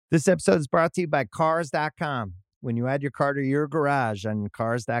This episode is brought to you by Cars.com. When you add your car to your garage on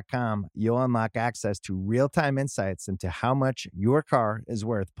Cars.com, you'll unlock access to real-time insights into how much your car is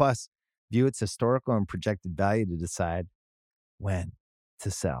worth. Plus, view its historical and projected value to decide when to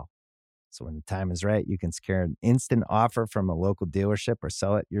sell. So when the time is right, you can secure an instant offer from a local dealership or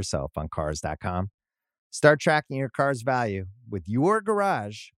sell it yourself on Cars.com. Start tracking your car's value with your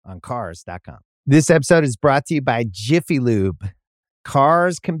garage on Cars.com. This episode is brought to you by Jiffy Lube.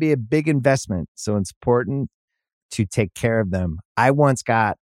 Cars can be a big investment, so it's important to take care of them. I once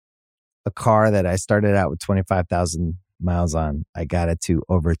got a car that I started out with 25,000 miles on. I got it to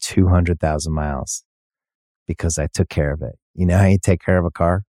over 200,000 miles because I took care of it. You know how you take care of a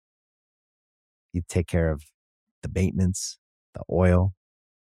car? You take care of the maintenance, the oil,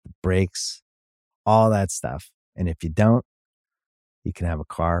 the brakes, all that stuff. And if you don't, you can have a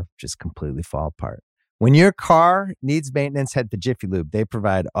car just completely fall apart. When your car needs maintenance, head to Jiffy Lube. They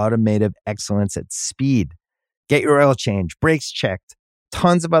provide automotive excellence at speed. Get your oil change, brakes checked,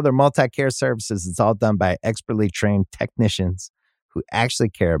 tons of other multi-care services. It's all done by expertly trained technicians who actually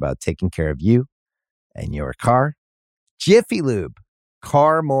care about taking care of you and your car. Jiffy Lube,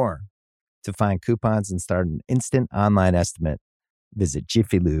 car more. To find coupons and start an instant online estimate, visit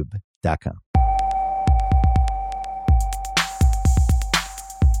jiffylube.com.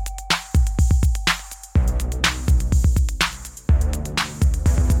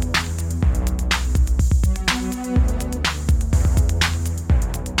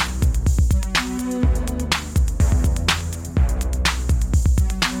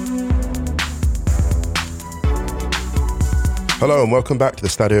 Hello and welcome back to the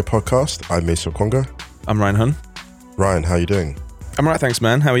Stadio podcast. I'm Mesa Kwonga. I'm Ryan Hun. Ryan, how are you doing? I'm right, thanks,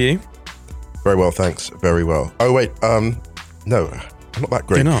 man. How are you? Very well, thanks. Very well. Oh wait, no, I'm not that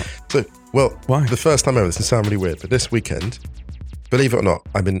great. You're not? So, well, Why? The first time ever. This can sound really weird, but this weekend, believe it or not,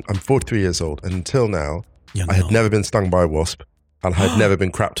 I'm 43 years old, and until now, I had never been stung by a wasp, and I had never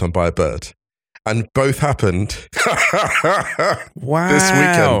been crapped on by a bird, and both happened. Wow. This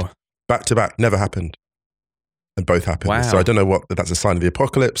weekend, back to back, never happened. And both happened. Wow. So I don't know what that's a sign of the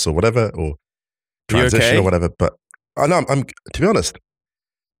apocalypse or whatever, or transition or whatever. But I know I'm to be honest,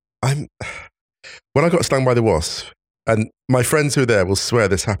 when I got stung by the wasp, and my friends who were there will swear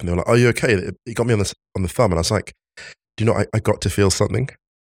this happened. They were like, "Are you okay?" It got me on the thumb, and I was like, "Do you know? I got to feel something."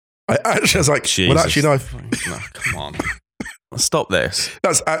 I was like, Jesus. "Well, actually, no." No, come on. Stop this.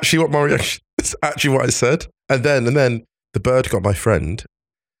 That's actually what my reaction. That's actually what I said. And then the bird got my friend.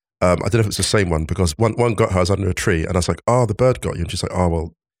 I don't know if it's the same one because one got her, I was under a tree, and I was like, "Oh, the bird got you." And she's like, "Oh,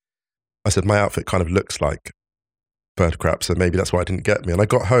 well," I said, "My outfit kind of looks like bird crap, so maybe that's why it didn't get me." And I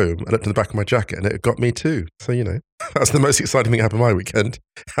got home, I looked in the back of my jacket, and it got me too. So, you know, that's the most exciting thing that happened my weekend.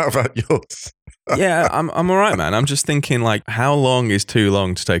 How about yours? Yeah, I'm all right, man. I'm just thinking, like, how long is too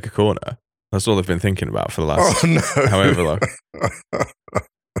long to take a corner? That's all I've been thinking about for the last however long.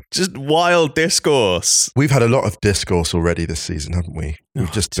 Just wild discourse. We've had a lot of discourse already this season, haven't we?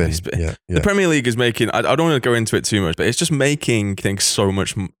 We've just been, yeah. The Premier League is making, I don't want to go into it too much, but it's just making things so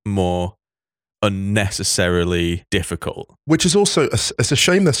much more unnecessarily difficult. Which is also, it's a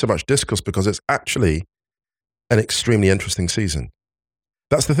shame there's so much discourse because it's actually an extremely interesting season.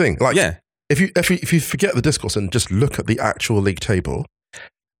 That's the thing. Like, yeah. If you forget the discourse and just look at the actual league table,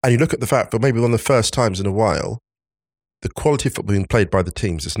 and you look at the fact that maybe one of the first times in a while, the quality of football being played by the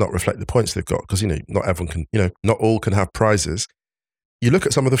teams does not reflect the points they've got because, you know, not everyone can, you know, not all can have prizes. You look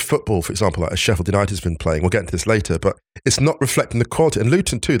at some of the football, for example, like Sheffield United has been playing, we'll get into this later, but it's not reflecting the quality. And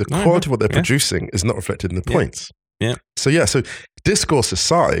Luton too, the quality of what they're producing is not reflected in the points. Yeah. So discourse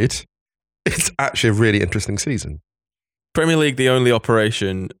aside, it's actually a really interesting season. Premier League, the only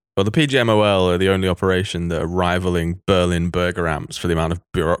operation, or the PGMOL are the only operation that are rivaling Berlin burger amps for the amount of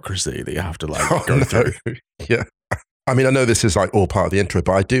bureaucracy that you have to go through. Yeah. I mean, I know this is like all part of the intro,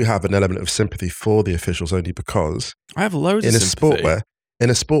 but I do have an element of sympathy for the officials only because I have loads of sympathy.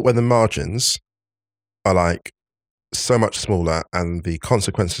 In a sport where the margins are like so much smaller and the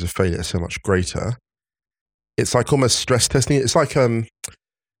consequences of failure are so much greater, it's like almost stress testing. It's like, you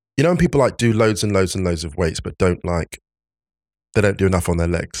know, when people like do loads and loads and loads of weights, but they don't do enough on their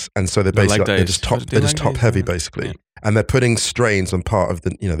legs. And so they're basically, they're just top heavy basically. Yeah. And they're putting strains on part of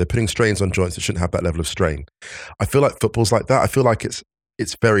they're putting strains on joints that shouldn't have that level of strain. I feel like football's like that. I feel like it's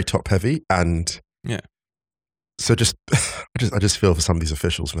very top heavy. And yeah. So I just feel for some of these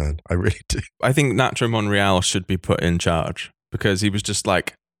officials, man. I really do. I think Nacho Monreal should be put in charge because he was just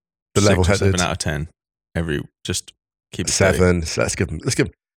like the level-headed 7 out of 10 just keep it 7. So let's give him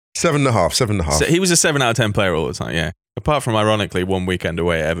 7.5. So he was a 7 out of 10 player all the time. Yeah. Apart from ironically one weekend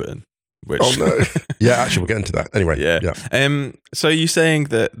away at Everton. Which, oh no! Yeah, actually, we'll get into that anyway. Yeah. So you're saying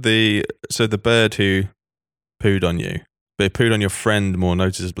that the bird who pooed on you, but it pooed on your friend more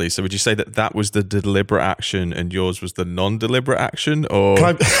noticeably. So would you say that was the deliberate action and yours was the non-deliberate action? Or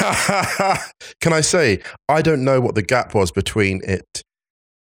can I say I don't know what the gap was between it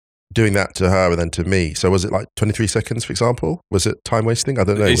doing that to her and then to me? So was it like 23 seconds, for example? Was it time wasting? I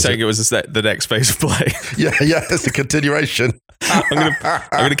don't know. You're saying it was the next phase of play? Yeah, it's a continuation. I'm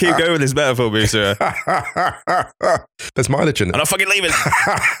gonna keep going with this metaphor, Booster. There's mileage in it. I'm not fucking leaving.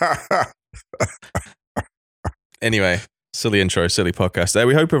 Anyway, silly intro, silly podcast.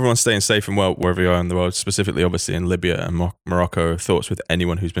 We hope everyone's staying safe and well wherever you are in the world, specifically obviously in Libya and Morocco. Thoughts with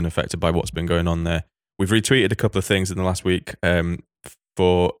anyone who's been affected by what's been going on there. We've retweeted a couple of things in the last week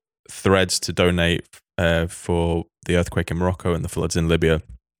for threads to donate for the earthquake in Morocco and the floods in Libya.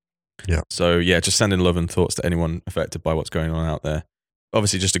 Yeah. So yeah, just sending love and thoughts to anyone affected by what's going on out there.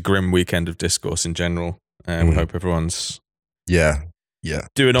 Obviously, just a grim weekend of discourse in general. We hope everyone's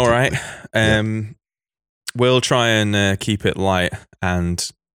doing all right. We'll try and keep it light and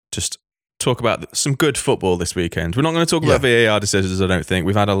just talk about some good football this weekend. We're not going to talk about VAR decisions, I don't think.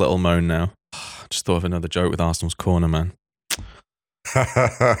 We've had a little moan now. Just thought of another joke with Arsenal's corner, man.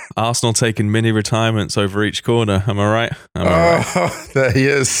 Arsenal taking mini retirements over each corner. Am I right? Right? There he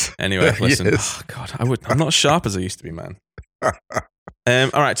is. Anyway, listen. Oh God, I'm not as sharp as I used to be, man. All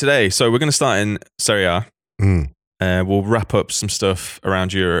right, today. So we're going to start in Serie A. We'll wrap up some stuff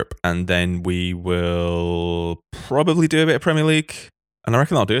around Europe, and then we will probably do a bit of Premier League. And I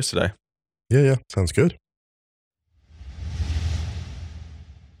reckon I'll do us today. Yeah, sounds good.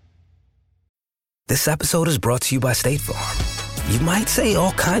 This episode is brought to you by State Farm. You might say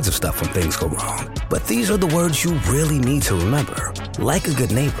all kinds of stuff when things go wrong, but these are the words you really need to remember. Like a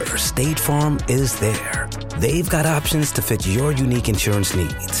good neighbor, State Farm is there. They've got options to fit your unique insurance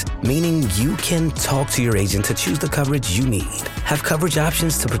needs, meaning you can talk to your agent to choose the coverage you need, have coverage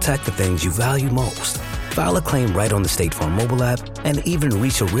options to protect the things you value most, file a claim right on the State Farm mobile app, and even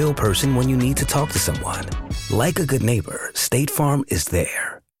reach a real person when you need to talk to someone. Like a good neighbor, State Farm is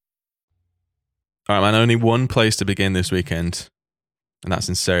there. All right, man, only one place to begin this weekend, and that's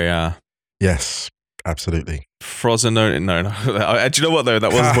in Serie A. Yes, absolutely. Frosinone. No. Do you know what, though?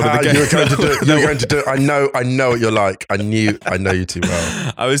 That wasn't one of the games. You were going to do it. I know what you're like. I know you too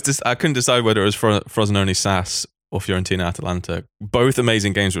well. I couldn't decide whether it was Frosinone SAS or Fiorentina Atalanta. Both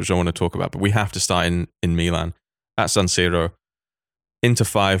amazing games, which I want to talk about, but we have to start in Milan at San Siro. Inter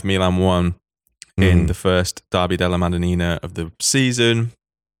 5, Milan 1 in the first Derby della Madonnina of the season.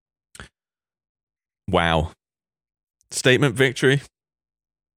 Wow. Statement victory?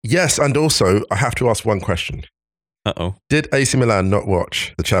 Yes, and also I have to ask one question. Uh-oh. Did AC Milan not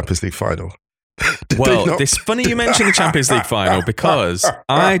watch the Champions League final? Well, it's funny you mention the Champions League final because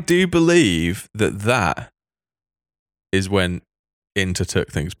I do believe that is when Inter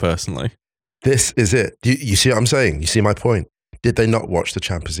took things personally. This is it. You see what I'm saying? You see my point? Did they not watch the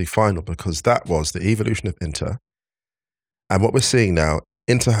Champions League final? Because that was the evolution of Inter. And what we're seeing now,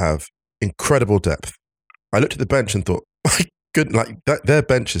 Inter have incredible depth. I looked at the bench and thought, my goodness, their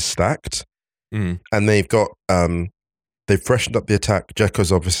bench is stacked. And they've got, they've freshened up the attack.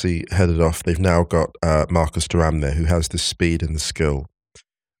 Dzeko's obviously headed off. They've now got Marcus Thuram there, who has the speed and the skill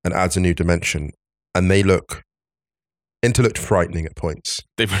and adds a new dimension. And Inter looked frightening at points.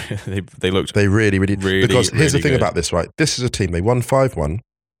 They really because here's the thing about this, right? This is a team, they won 5-1.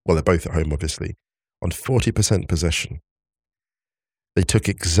 Well, they're both at home, obviously, on 40% possession. They took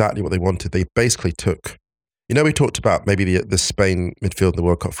exactly what they wanted. They basically took, we talked about maybe the Spain midfield in the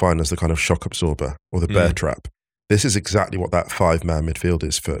World Cup final as the kind of shock absorber or the bear trap. This is exactly what that 5-man midfield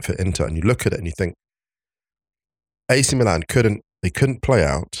is for Inter. And you look at it and you think, AC Milan couldn't play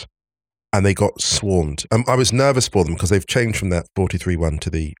out. And they got swarmed. I was nervous for them because they've changed from that 4-2-3-1 to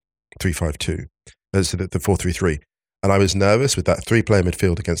the 3-5-2, so the 4-3-3. And I was nervous with that 3-player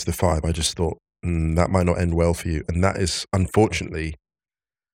midfield against the 5. I just thought, that might not end well for you. And that is, unfortunately,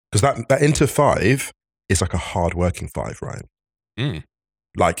 because that Inter 5 is like a hard-working 5, right? And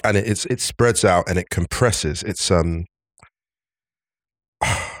it spreads out and it compresses. It's a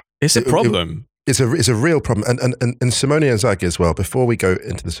problem. It's a real problem. And Simone Inzaghi as well, before we go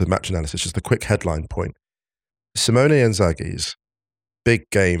into this match analysis, just a quick headline point. Simone Inzaghi's big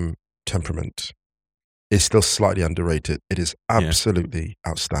game temperament is still slightly underrated. It is absolutely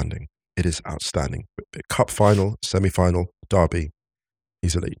outstanding. It is outstanding. Cup final, semi-final, derby,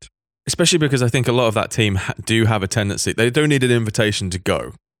 he's elite. Especially because I think a lot of that team do have a tendency, they don't need an invitation to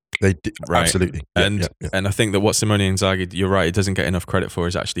go. They do, right? Absolutely. And I think that what Simone Inzaghi, you're right, it doesn't get enough credit for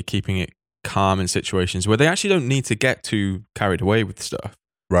is actually keeping it calm in situations where they actually don't need to get too carried away with stuff.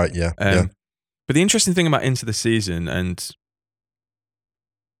 Right, yeah. But the interesting thing about Inter the season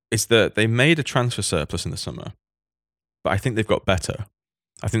is that they made a transfer surplus in the summer, but I think they've got better.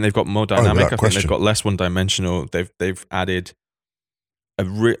 I think they've got more dynamic. I think they've got less one-dimensional. They've added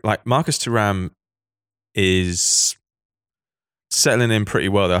like Marcus Thuram is settling in pretty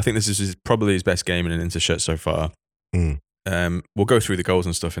well there. I think this is probably his best game in an Inter shirt so far. We'll go through the goals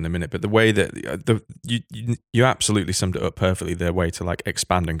and stuff in a minute, but the way that you absolutely summed it up perfectly, their way to like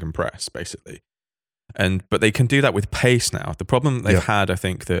expand and compress, basically. But they can do that with pace now. The problem they've had, I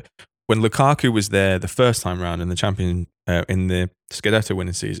think, that when Lukaku was there the first time round in the in the Scudetto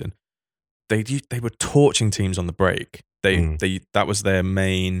winning season, they were torching teams on the break. That was their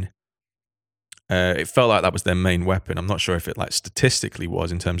main. It felt like that was their main weapon. I'm not sure if it like statistically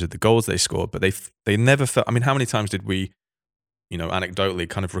was in terms of the goals they scored, but they never felt. I mean, how many times did we, anecdotally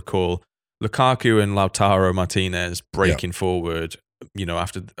kind of recall Lukaku and Lautaro Martinez breaking forward,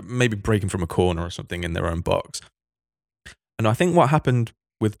 after maybe breaking from a corner or something in their own box. And I think what happened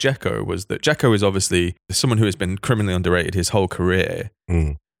with Dzeko was that Dzeko is obviously someone who has been criminally underrated his whole career.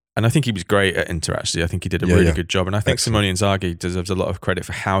 And I think he was great at Inter, actually. I think he did a really good job. And I think Simone Inzaghi deserves a lot of credit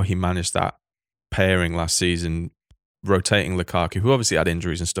for how he managed that pairing last season, rotating Lukaku, who obviously had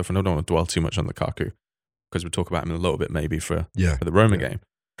injuries and stuff. And I don't want to dwell too much on Lukaku because we'll talk about him in a little bit maybe for the Roma game.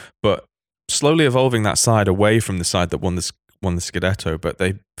 But slowly evolving that side away from the side that won the Scudetto. But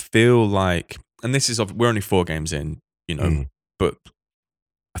they feel like, and this is, we're only 4 games in, but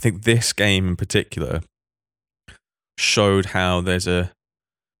I think this game in particular showed how there's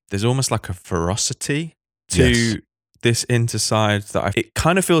almost like a ferocity to this Inter side that it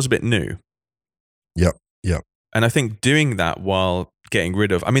kind of feels a bit new. Yep. And I think doing that while getting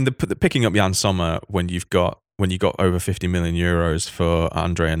rid of, I mean, the picking up Jan Sommer when you got over 50 million euros for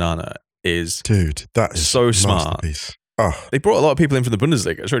Andre Onana is that is so smart. They brought a lot of people in from the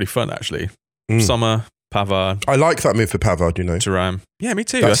Bundesliga. It's really fun, actually. Sommer, Pavard. I like that move for Pavard, Thuram. Yeah, me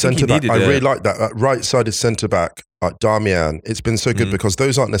too. That centre back, I really like that. That right-sided centre back, like Darmian. It's been so good because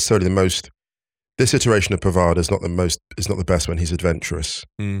those aren't necessarily the most. This iteration of Pavard is not the best when he's adventurous.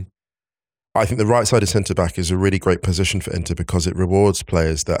 I think the right-sided centre-back is a really great position for Inter because it rewards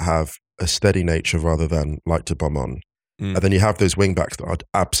players that have a steady nature rather than like to bomb on. And then you have those wing-backs that are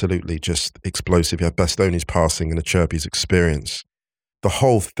absolutely just explosive. You have Bastoni's passing and Acerbi's experience. The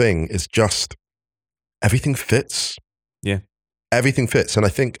whole thing is just, everything fits. Yeah. Everything fits. And I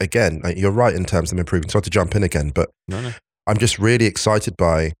think, again, you're right in terms of improving. Sorry to jump in again, but I'm just really excited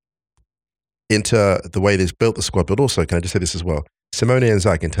by Inter, the way they've built the squad, but also, can I just say this as well? Simone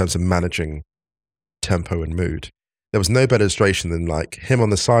Inzaghi, in terms of managing tempo and mood, there was no better illustration than like him on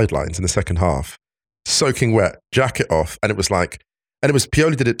the sidelines in the second half, soaking wet, jacket off, and it was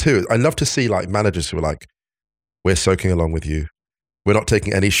Pioli did it too. I love to see like managers who are like, we're soaking along with you. We're not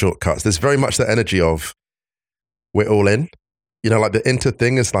taking any shortcuts. There's very much that energy of we're all in. Like the Inter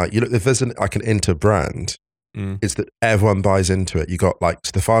thing is like, if there's an Inter brand, it's that everyone buys into it. You got like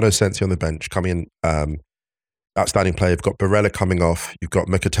Stefano Sensi on the bench coming in, outstanding player. You've got Barella coming off. You've got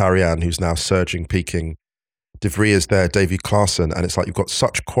Mkhitaryan, who's now surging, peaking. De Vries is there, Davy Klaassen, and it's like you've got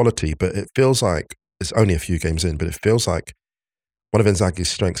such quality, but it feels like, it's only a few games in, but it feels like one of Inzaghi's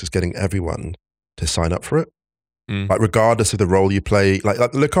strengths is getting everyone to sign up for it. Like regardless of the role you play, like the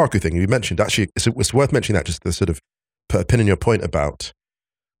Lukaku thing you mentioned, actually, it's worth mentioning that just to sort of put a pin in your point about,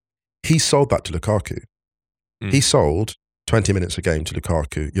 he sold that to Lukaku. He sold 20 minutes a game to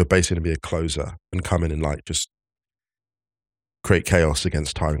Lukaku. You're basically going to be a closer and come in and like just create chaos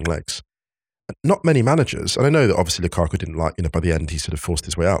against tiring legs. Not many managers, and I know that obviously Lukaku didn't like, by the end he sort of forced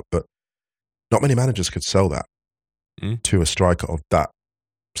his way out, but not many managers could sell that to a striker of that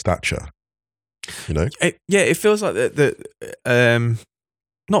stature. It feels like that.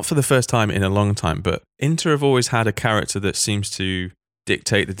 Not for the first time in a long time, but Inter have always had a character that seems to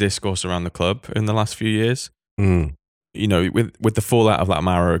dictate the discourse around the club in the last few years. With the fallout of like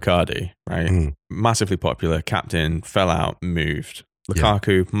Mauro Icardi, right? Massively popular, captain, fell out, moved.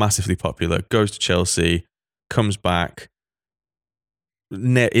 Lukaku, massively popular, goes to Chelsea, comes back.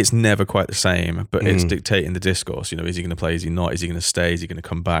 It's never quite the same, but it's dictating the discourse. Is he going to play? Is he not? Is he going to stay? Is he going to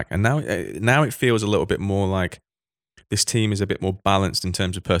come back? And now it feels a little bit more like this team is a bit more balanced in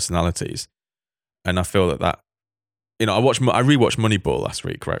terms of personalities. And I feel that I rewatched Moneyball last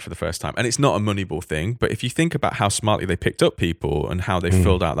week, right, for the first time. And it's not a Moneyball thing, but if you think about how smartly they picked up people and how they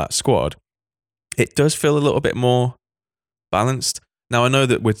filled out that squad, it does feel a little bit more balanced. Now, I know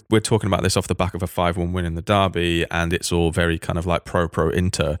that we're talking about this off the back of a 5-1 win in the derby, and it's all very kind of like pro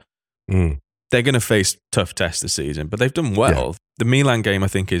Inter. They're going to face tough tests this season, but they've done well. Yeah. The Milan game, I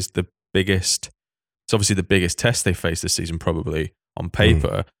think, is the biggest. It's obviously the biggest test they face this season, probably. on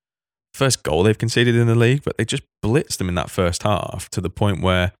paper. First goal they've conceded in the league, but they just blitzed them in that first half to the point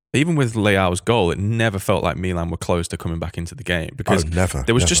where even with Leao's goal, it never felt like Milan were close to coming back into the game because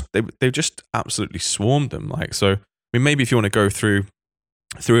there was just they just absolutely swarmed them. Like, so I mean, maybe if you want to go through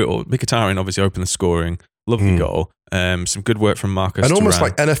it all, Mkhitaryan obviously opened the scoring, lovely goal, some good work from Marcus, and almost Thuram.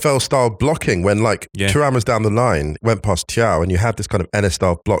 like NFL style blocking when like Thuram was down the line, went past Thiaw, and you had this kind of NS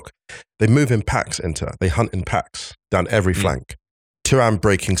style block. They move in packs they hunt in packs down every flank. Thuram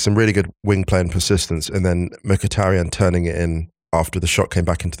breaking some really good wing play and persistence, and then Mkhitaryan turning it in after the shot came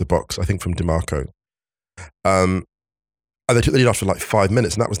back into the box, I think from DiMarco. And they took the lead after like 5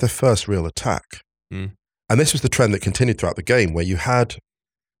 minutes, and that was their first real attack. And this was the trend that continued throughout the game, where you had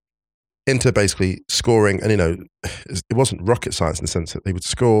Inter basically scoring, and it wasn't rocket science in the sense that they would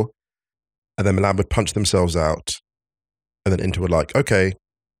score, and then Milan would punch themselves out, and then Inter were like, okay,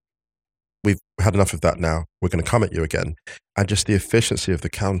 we've had enough of that now, we're going to come at you again. And just the efficiency of the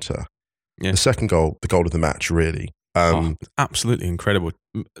counter. The second goal, the goal of the match, really. Absolutely incredible.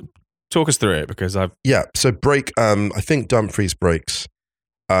 Talk us through it, because so break, I think Dumfries breaks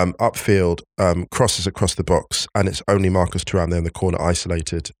upfield, crosses across the box, and it's only Marcus Thuram there in the corner,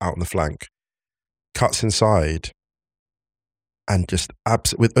 isolated out on the flank, cuts inside, and just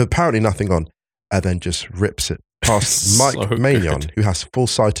with apparently nothing on, and then just rips it past Mike Maignan, who has full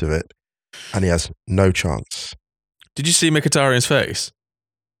sight of it, and he has no chance. Did you see Mkhitaryan's face?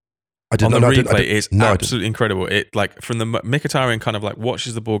 I didn't. On the replay, it's absolutely incredible. It like from the Mkhitaryan kind of like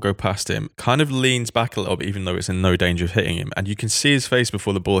watches the ball go past him, kind of leans back a little bit, even though it's in no danger of hitting him, and you can see his face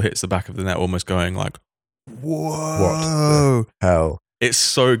before the ball hits the back of the net, almost going like, "Whoa, what the hell!" It's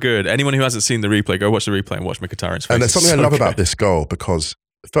so good. Anyone who hasn't seen the replay, go watch the replay and watch Mkhitaryan's face. And there's something I love about this goal, because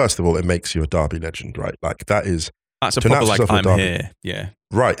first of all, it makes you a derby legend, right? Like that's a proper like I'm here, yeah.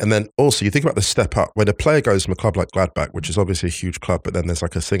 Right, and then also you think about the step up when a player goes from a club like Gladbach, which is obviously a huge club, but then there's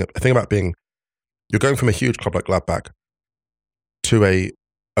like a thing about being, you're going from a huge club like Gladbach to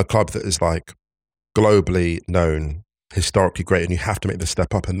a club that is like globally known, historically great, and you have to make the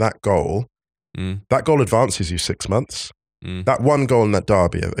step up. And that goal advances you 6 months. That one goal in that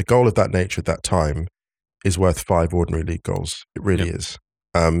derby, a goal of that nature at that time, is worth 5 ordinary league goals. It really is.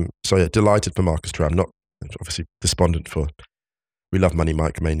 So yeah, delighted for Marcus Thuram. Not obviously despondent for. We love Money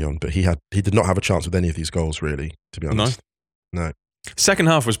Mike Maignan, but he did not have a chance with any of these goals, really, to be honest. No. Second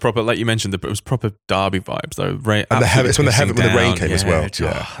half was proper, like you mentioned, it was proper derby vibes, though. And it's when the rain came as well.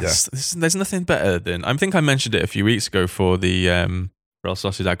 There's nothing better than, I think I mentioned it a few weeks ago for the Real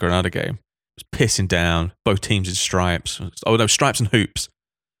Sociedad Granada game. It was pissing down, both teams in stripes. Oh no, stripes and hoops.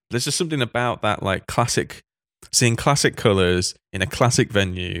 There's just something about that, like seeing classic colours in a classic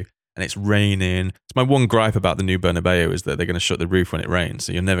venue. And it's raining. It's my one gripe about the new Bernabeu is that they're going to shut the roof when it rains.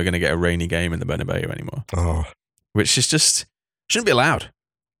 So you're never going to get a rainy game in the Bernabeu anymore. Oh. Which is just, shouldn't be allowed.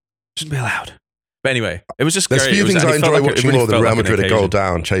 But anyway, it was just There's great. There's few things I enjoy watching more than Real Madrid a goal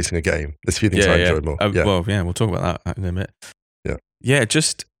down chasing a game. There's few things I enjoy more. Well, we'll talk about that in a minute. Yeah,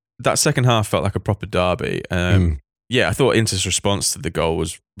 just that second half felt like a proper derby. Yeah, I thought Inter's response to the goal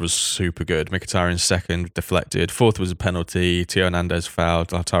was super good. Mkhitaryan's second deflected. Fourth was a penalty. Theo Hernandez fouled.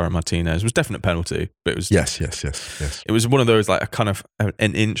 Lautaro Martinez. It was definite penalty, but it was yes. It was one of those like a kind of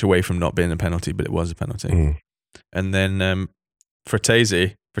an inch away from not being a penalty, but it was a penalty. And then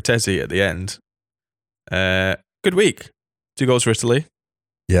Fratesi at the end. Good week. 2 goals for Italy.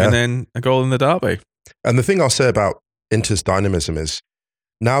 Yeah, and then a goal in the derby. And the thing I'll say about Inter's dynamism is,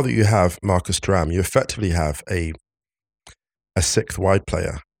 now that you have Marcus Thuram, you effectively have a 6th wide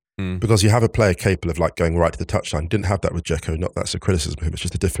player, because you have a player capable of like going right to the touchline. Didn't have that with Dzeko. Not that's a criticism of him. It's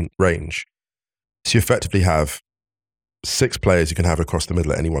just a different range. So you effectively have 6 players you can have across the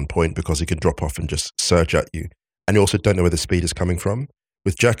middle at any one point, because he can drop off and just surge at you. And you also don't know where the speed is coming from.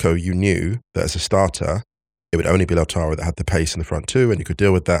 With Dzeko, you knew that as a starter, it would only be Lautaro that had the pace in the front 2, and you could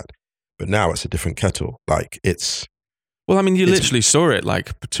deal with that. But now it's a different kettle. Like it's. Well, I mean, you literally saw it,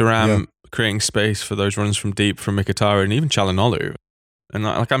 like Thuram creating space for those runs from deep from Mkhitaryan and even Çalhanoğlu. And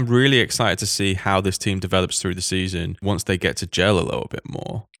like, I'm really excited to see how this team develops through the season once they get to gel a little bit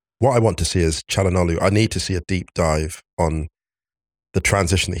more. What I want to see is Çalhanoğlu. I need to see a deep dive on the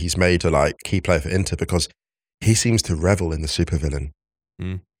transition that he's made to like key player for Inter, because he seems to revel in the supervillain.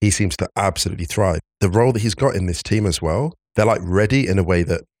 He seems to absolutely thrive. The role that he's got in this team as well, they're like ready in a way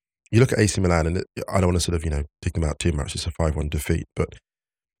that you look at AC Milan, and I don't want to sort of, dig them out too much. It's a 5-1 defeat, but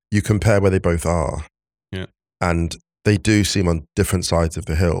you compare where they both are. Yeah. And they do seem on different sides of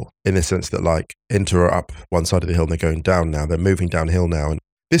the hill, in the sense that like Inter are up one side of the hill and they're going down now. They're moving downhill now. And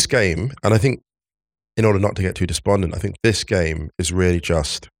this game, and I think in order not to get too despondent, I think this game is really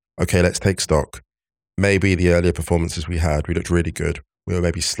just, okay, let's take stock. maybe the earlier performances we had, we looked really good. We were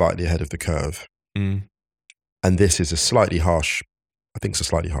maybe slightly ahead of the curve. Mm. And this is a slightly harsh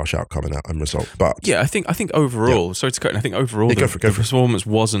outcome and result. But yeah, I think overall, sorry to cut in, I think overall the performance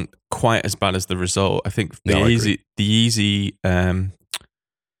wasn't quite as bad as the result. I think the easy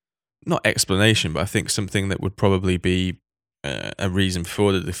not explanation, but I think something that would probably be a reason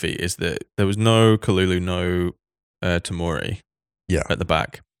for the defeat is that there was no Kalulu, no Tomori at the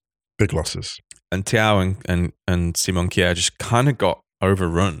back. Big losses. And Thiaw and Simon Kjaer just kind of got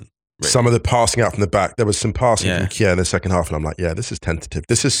overrun. Really. Some of the passing out from the back, there was some passing from Kjaer in the second half, and I'm like, this is tentative.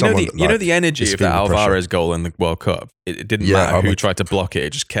 This is someone the energy of that Alvarez goal in the World Cup. It didn't matter who tried to block it; it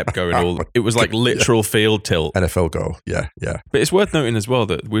just kept going. It was like literal field tilt. NFL goal, yeah. But it's worth noting as well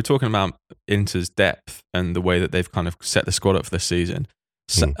that we're talking about Inter's depth and the way that they've kind of set the squad up for this season.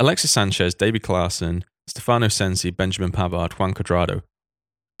 Alexis Sanchez, David Klaassen, Stefano Sensi, Benjamin Pavard, Juan Cuadrado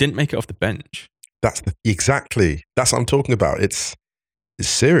didn't make it off the bench. That's what I'm talking about. It's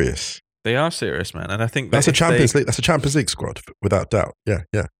serious. They are serious, man, and I think that's a Champions League. That's a Champions League squad, without doubt. Yeah.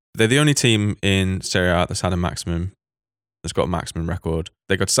 They're the only team in Serie A that's got a maximum record.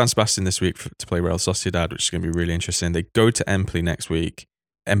 They go to San Sebastian this week to play Real Sociedad, which is going to be really interesting. They go to Empoli next week.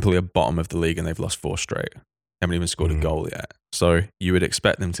 Empoli are bottom of the league, and they've lost 4 straight. Haven't even scored a goal yet. So you would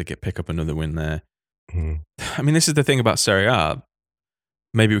expect them to pick up another win there. I mean, this is the thing about Serie A.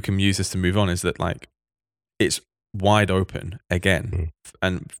 Maybe we can use this to move on. Is that like it's wide open again,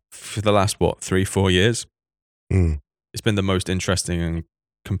 and for the last 3-4 years, it's been the most interesting and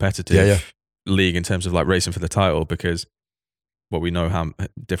competitive league in terms of like racing for the title, because we know how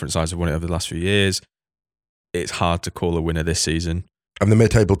different sides have won it over the last few years. It's hard to call a winner this season, and the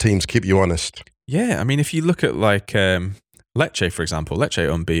mid-table teams keep you honest. Yeah, I mean, if you look at like Lecce, for example,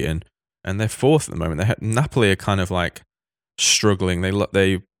 Lecce unbeaten, and they're 4th at the moment. Napoli are kind of like struggling.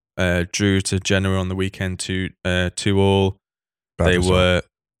 They drew to Genoa on the weekend 2-2.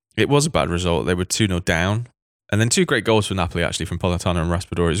 It was a bad result. They were 2-0 down. And then 2 great goals for Napoli, actually, from Politano and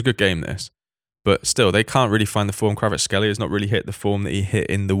Raspadori. It was a good game, this. But still, they can't really find the form. Kvaratskhelia has not really hit the form that he hit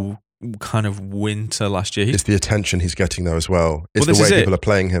in the kind of winter last year. It's the attention he's getting, though, as well. It's the way people are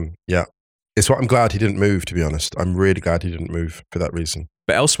playing him. Yeah. It's what I'm glad he didn't move, to be honest. I'm really glad he didn't move for that reason.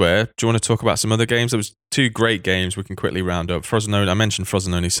 But elsewhere, do you want to talk about some other games? There was 2 great games we can quickly round up. Frosinone, I mentioned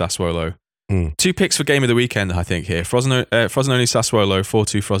Frosinone Sassuolo. 2 picks for game of the weekend, I think, here. Frosinone Sassuolo,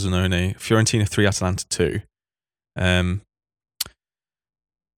 4-2 Frosinone. Fiorentina 3, Atalanta 2.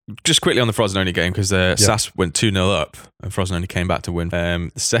 Just quickly on the Frosinone game, because Sass went 2-0 up and Frosinone came back to win.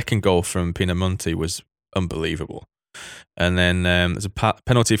 The second goal from Pinamonti was unbelievable. And then there's a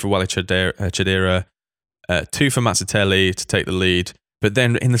penalty for Wally Chedira, 2 for Mazzatelli to take the lead. But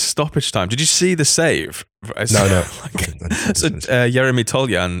then in the stoppage time, did you see the save? No. So Jeremy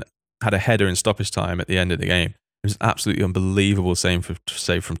Toljan had a header in stoppage time at the end of the game. It was an absolutely unbelievable save from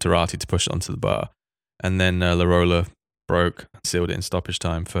Turati to push it onto the bar. And then Larola broke, sealed it in stoppage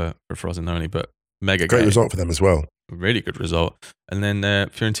time for Frosinone. But great result for them as well. Really good result. And then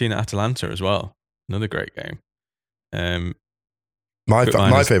Fiorentina Atalanta as well. Another great game. My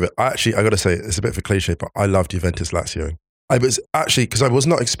favourite, I got to say, it's a bit of a cliche, but I loved Juventus Lazio. I was actually, because I was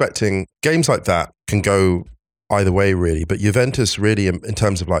not expecting, games like that can go either way really, but Juventus really, in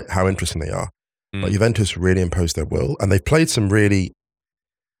terms of like how interesting they are, like Juventus really imposed their will, and they've played some really,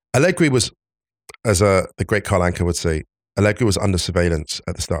 Allegri was, as the great Karl Anka would say, Allegri was under surveillance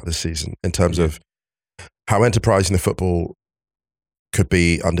at the start of the season in terms of how enterprising the football could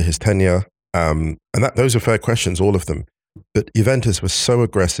be under his tenure. And those are fair questions, all of them. But Juventus was so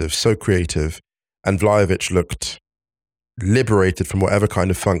aggressive, so creative, and Vlahovic looked liberated from whatever kind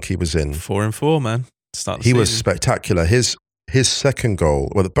of funk he was in. 4-4, man. He was spectacular. His second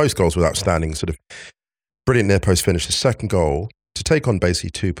goal, well, both goals were outstanding, sort of brilliant near post finish. The second goal, to take on basically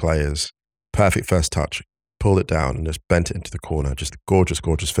 2 players, perfect first touch, pulled it down and just bent it into the corner. Just a gorgeous,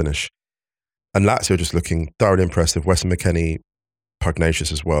 gorgeous finish. And Lazio just looking thoroughly impressive. Weston McKennie,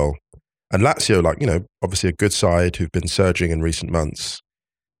 pugnacious as well. And Lazio, obviously a good side who've been surging in recent months,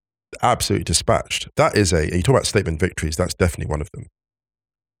 absolutely dispatched. That is you talk about statement victories, that's definitely one of them.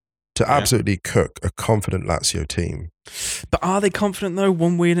 To absolutely cook a confident Lazio team. But are they confident though?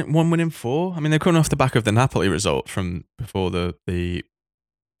 One win in 4? I mean, they're coming off the back of the Napoli result from before the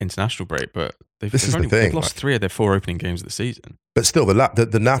international break, but they've lost 3 of their 4 opening games of the season. But still,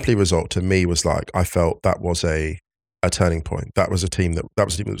 the Napoli result to me was like, I felt that was a turning point. That was a team that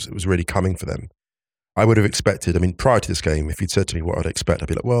was really coming for them. I would have expected, prior to this game, if you'd said to me what I'd expect, I'd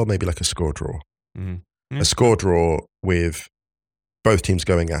be like, well, maybe like a score draw. A score draw with both teams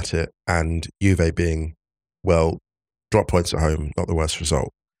going at it and Juve being, well, drop points at home, not the worst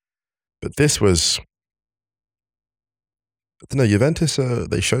result. But this was No, Juventus,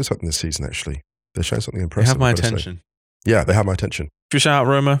 they showed something this season, actually. They showed something They impressive. have my I've gotta say. attention. Yeah, they have my attention. Should we shout out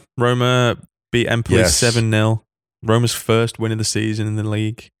Roma? Roma beat Empoli Yes. 7-0. Roma's first win of the season in the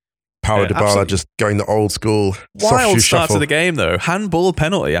league. Paulo Yeah, Dybala absolutely. just going the old school soft Wild shoe start to shuffle. the game, though. Handball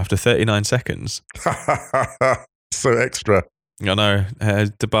penalty after 39 seconds. So extra. I know.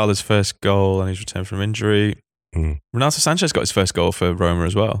 Dybala's first goal and his return from injury. Renato Sanchez got his first goal for Roma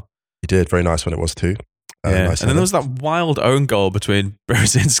as well. He did. Very nice when it was too. Yeah. Nice And then header. there was that wild own goal between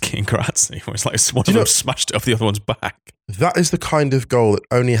Bereszynski and Grazzi, where it's like one of them smashed it off the other one's back. That is the kind of goal that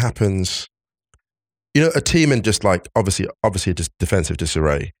only happens, a team in just like, obviously just defensive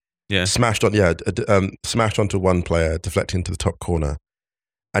disarray. Yeah. Smashed onto one player, deflecting into the top corner,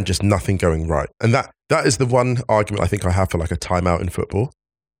 and just nothing going right. And that is the one argument I think I have for like a timeout in football.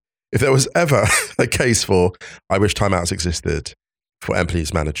 If there was ever a case for, I wish timeouts existed for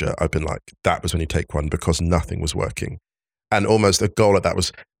Empoli's manager, I've been like, that was when you take one because nothing was working. And almost a goal like that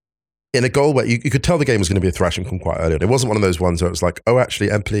was in a goal where you could tell the game was going to be a thrashing from quite early. It wasn't one of those ones where it was like, oh,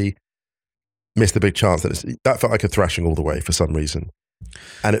 actually, Empoli missed a big chance. That felt like a thrashing all the way for some reason.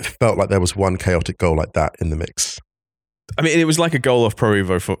 And it felt like there was one chaotic goal like that in the mix. I mean, it was like a goal off Pro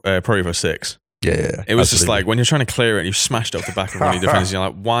Evo 6. Yeah. It was just like when you're trying to clear it and you smashed it off the back of one of your defenders, you're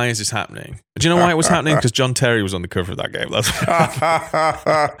like, why is this happening? Do you know why it was happening? Because John Terry was on the cover of that game.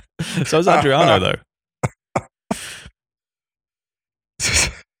 So was Adriano, though.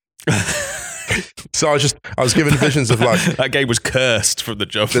 So I was given visions of like that game was cursed from the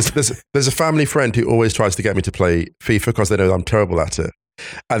jump. There's a family friend who always tries to get me to play FIFA because they know I'm terrible at it.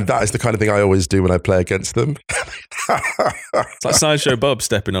 And that is the kind of thing I always do when I play against them. It's like Sideshow Bob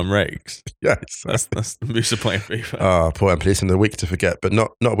stepping on rakes. Yes. That's the Musa playing FIFA. Oh, poor Empoli. Listen, a week to forget, but not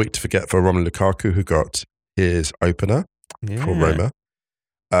a week to forget for Romelu Lukaku, who got his opener for Roma.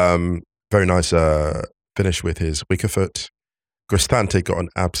 Very nice finish with his weaker foot. Cristante got an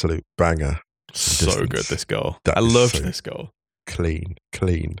absolute banger. So good, this goal. I loved this goal. Clean.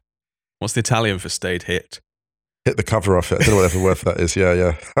 What's the Italian for stayed hit? Hit the cover off it. I don't know whatever word for that is.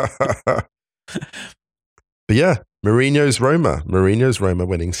 Yeah. But yeah, Mourinho's Roma winning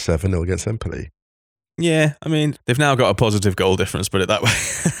 7-0 against Empoli. Yeah, I mean, they've now got a positive goal difference, put it that way.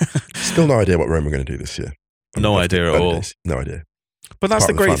 Still no idea what Roma are going to do this year. No idea at all. Days. No idea. But that's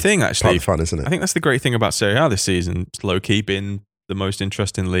the great thing, actually. Part of the fun, isn't it? I think that's the great thing about Serie A this season. It's low-key been the most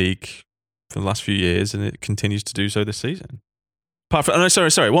interesting league for the last few years, and it continues to do so this season. Apart from,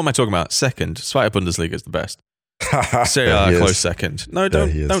 sorry. What am I talking about? Second. Zweite Bundesliga is the best. Serie A close second. No,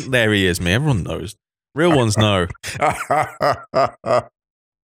 don't. There he is, me. Everyone knows. Real ones know. Do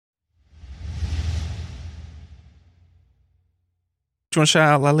you want to shout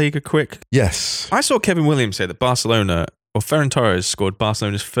out La Liga quick? Yes. I saw Kevin Williams say that Ferran Torres scored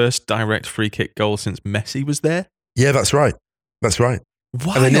Barcelona's first direct free kick goal since Messi was there. Yeah, that's right. Wild.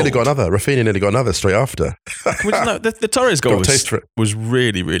 And they nearly got another. Rafinha nearly got another straight after. The Torres goal was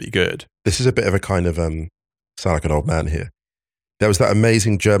really, really good. This is a bit of a kind of, sound like an old man here. There was that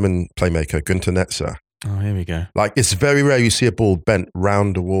amazing German playmaker, Günther Netzer. Oh, here we go. Like, it's very rare you see a ball bent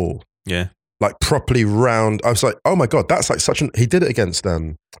round a wall. Yeah. Like, properly round. I was like, oh my God, that's like he did it against,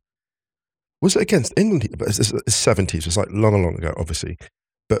 was it against England? It's 70s. It's like long ago, obviously.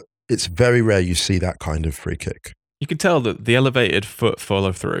 But it's very rare you see that kind of free kick. You can tell that the elevated foot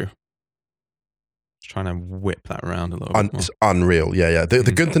follow through. Trying to whip that around a little bit more. It's unreal. Yeah. The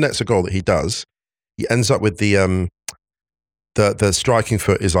Günther Netzer goal that he does, he ends up with the striking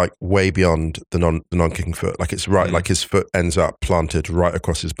foot is like way beyond the non-kicking foot. Like it's right, like his foot ends up planted right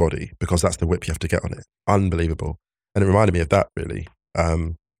across his body because that's the whip you have to get on it. Unbelievable. And it reminded me of that really.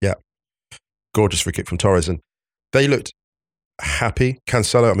 Yeah. Gorgeous free kick from Torres. And they looked happy.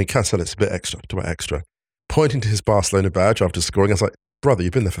 Cancelo, it's a bit extra, talk about extra. Pointing to his Barcelona badge after scoring. I was like, brother,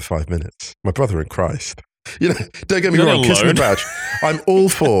 you've been there for 5 minutes. My brother in Christ. Don't get me wrong, kissing the badge. I'm all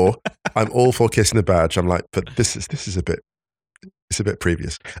for kissing the badge. I'm like, but this is a bit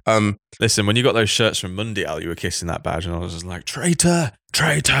previous. Listen, when you got those shirts from Mundial, you were kissing that badge, and I was just like, traitor.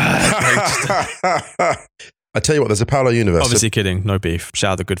 I tell you what, there's a parallel universe. Obviously kidding, no beef.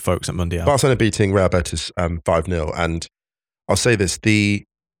 Shout out the good folks at Mundial. Barcelona beating Real Betis 5-0, and I'll say this: the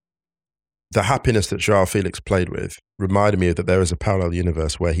happiness that Joao Felix played with reminded me that there is a parallel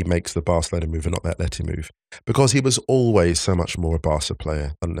universe where he makes the Barcelona move and not the Atleti move, because he was always so much more a Barca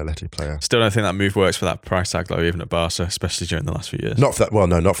player than an Atleti player. Still don't think that move works for that price tag though, even at Barca, especially during the last few years. Not for that. Well,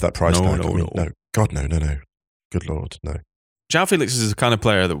 no, not for that price tag. No. God, no. Good Lord, no. Joao Felix is the kind of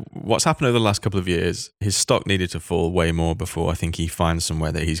player that what's happened over the last couple of years, his stock needed to fall way more before I think he finds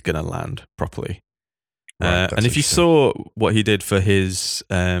somewhere that he's going to land properly. Right, and if you saw what he did for his,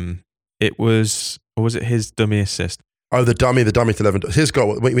 was it his dummy assist? Oh, the dummy to Lewandowski. His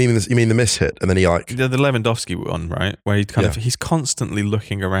goal. What, you mean the miss hit, and then he like the Lewandowski one, right? Where he's constantly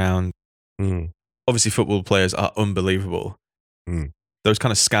looking around. Obviously, football players are unbelievable. Those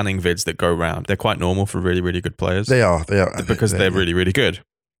kind of scanning vids that go around, they're quite normal for really, really good players. They are because they're really, really good.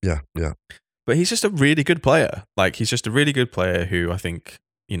 Yeah. But he's just a really good player. Like, he's just a really good player who I think,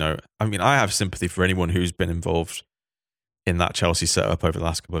 I have sympathy for anyone who's been involved in that Chelsea setup over the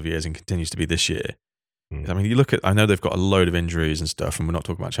last couple of years and continues to be this year. I mean, you look at, I know they've got a load of injuries and stuff, and we're not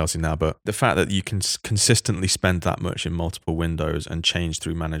talking about Chelsea now, but the fact that you can consistently spend that much in multiple windows and change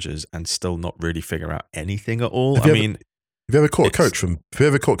through managers and still not really figure out anything at all. Have you ever caught a coach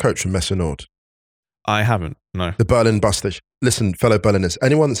from Messer Nord? I haven't, no. The Berlin bus station. Listen, fellow Berliners,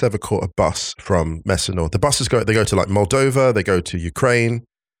 anyone that's ever caught a bus from Messer Nord, the buses go to like Moldova, they go to Ukraine,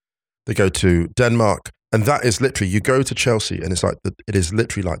 they go to Denmark. And that is literally, you go to Chelsea and it is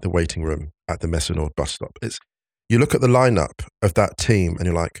literally like the waiting room at the Messer Nord bus stop. You look at the lineup of that team and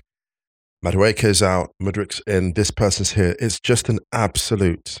you're like, Madueke's out, Mudrik's in, this person's here. It's just an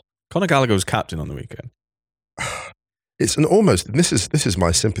absolute. Conor Gallagher was captain on the weekend. It's an almost, and this is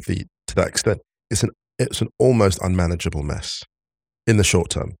my sympathy to that extent. It's an almost unmanageable mess in the short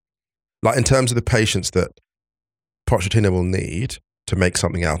term. Like in terms of the patience that Pochettino will need to make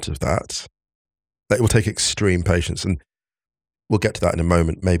something out of that. It will take extreme patience, and we'll get to that in a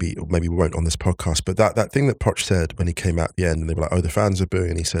moment. Maybe we won't on this podcast. But that thing that Poch said when he came out at the end, and they were like, "Oh, the fans are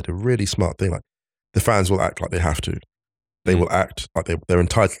booing," and he said a really smart thing, like the fans will act like they have to. They will act like they're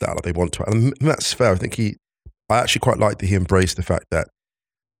entitled to that, like they want to, and that's fair. I think I actually quite like that he embraced the fact that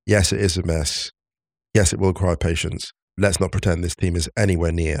yes, it is a mess. Yes, it will require patience. Let's not pretend this team is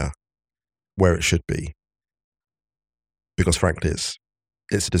anywhere near where it should be, because frankly,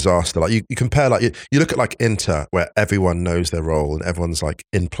 it's a disaster. Like you compare, like you look at like Inter, where everyone knows their role and everyone's like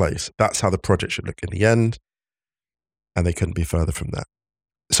in place. That's how the project should look in the end, and they couldn't be further from that.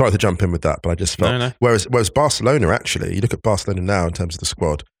 Sorry to jump in with that, but I just felt. No. Whereas Barcelona, actually, you look at Barcelona now in terms of the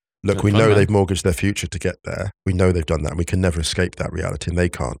squad. Look, we know they've mortgaged their future to get there. We know they've done that, and we can never escape that reality, and they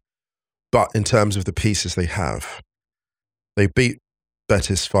can't. But in terms of the pieces they have, they beat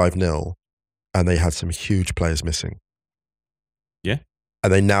Betis 5-0, and they had some huge players missing. Yeah.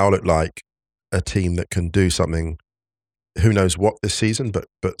 And they now look like a team that can do something, who knows what this season, but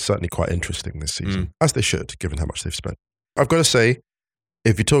certainly quite interesting this season, as they should, given how much they've spent. I've got to say,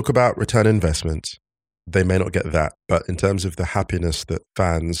 if you talk about return investment, they may not get that. But in terms of the happiness that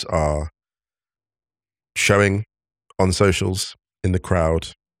fans are showing on socials, in the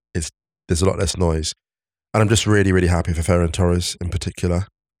crowd, there's a lot less noise. And I'm just really, really happy for Ferran Torres in particular,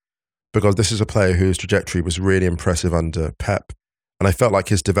 because this is a player whose trajectory was really impressive under Pep. And I felt like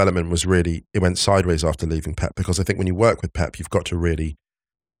his development it went sideways after leaving Pep, because I think when you work with Pep, you've got to really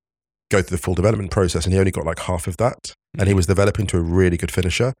go through the full development process, and he only got like half of that. And he was developing to a really good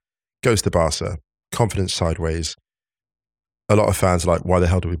finisher. Goes to Barca, confidence sideways. A lot of fans are like, why the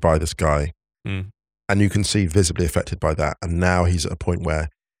hell do we buy this guy? And you can see visibly affected by that. And now he's at a point where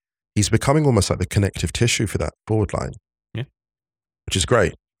he's becoming almost like the connective tissue for that forward line, which is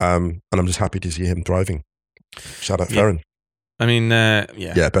great. And I'm just happy to see him thriving. Shout out Ferran. I mean,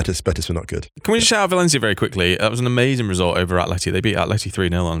 Yeah, Betis were not good. Can we just shout out Valencia very quickly? That was an amazing result over Atleti. They beat Atleti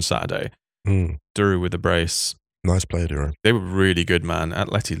 3-0 on Saturday. Duru with the brace. Nice player, Duru. They were really good, man.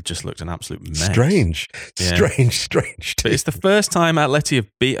 Atleti just looked an absolute mess. Strange. But it's the first time Atleti have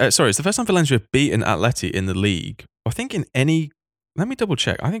it's the first time Valencia have beaten Atleti in the league. I think in any, let me double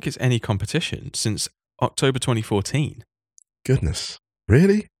check. I think it's any competition since October 2014. Goodness.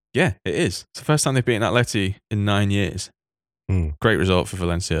 Really? Yeah, it is. It's the first time they've beaten Atleti in 9 years. Great result for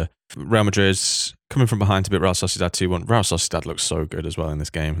Valencia. Real Madrid's coming from behind to beat Real Sociedad 2-1. Real Sociedad looks so good as well in this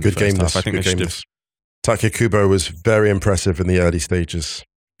game. Good game. I think they should have. Take Kubo was very impressive in the early stages.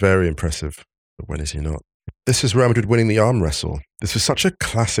 Very impressive. But when is he not? This is Real Madrid winning the arm wrestle. This was such a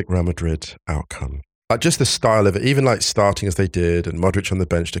classic Real Madrid outcome. Like just the style of it, even like starting as they did, and Modric on the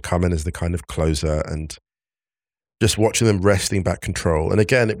bench to come in as the kind of closer, and just watching them wresting back control. And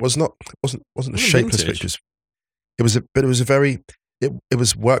again, it wasn't a shapeless victory. It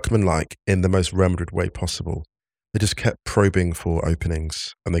was workmanlike in the most Real Madrid way possible. They just kept probing for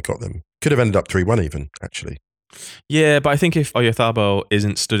openings, and they got them. Could have ended up 3-1 even, actually. Yeah, but I think if Oyarzabal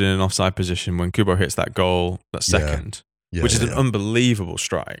isn't stood in an offside position when Kubo hits that goal, that second, which is an unbelievable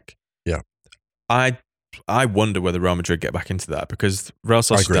strike. Yeah. I wonder whether Real Madrid get back into that, because Real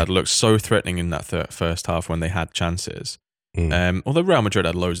Sociedad looked so threatening in that first half when they had chances. Although Real Madrid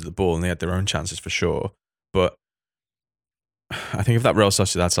had loads of the ball and they had their own chances for sure. But I think if that Real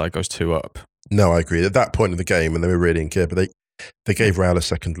Sociedad side goes 2 up. No, I agree. At that point in the game when they were really in gear, but they gave Real a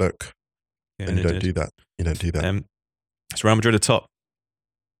second look. Yeah, and you don't do that. You don't do that. It's Real Madrid atop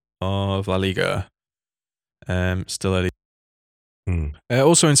of La Liga. Still early.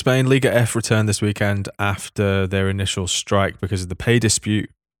 Also in Spain, Liga F returned this weekend after their initial strike because of the pay dispute.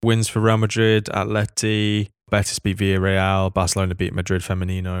 Wins for Real Madrid, Atleti, Betis beat Villarreal, Barcelona beat Madrid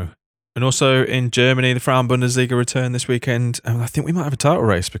Femenino. And also in Germany, the Frauen Bundesliga returned this weekend. And I think we might have a title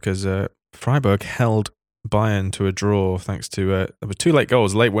race because Freiburg held Bayern to a draw thanks to there were 2 late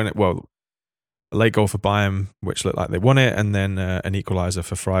goals. A late goal for Bayern, which looked like they won it, and then an equaliser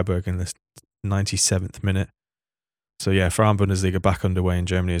for Freiburg in the 97th minute. So yeah, Frauen Bundesliga back underway in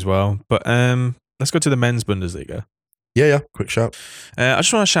Germany as well. But let's go to the men's Bundesliga. Yeah. Quick shout. I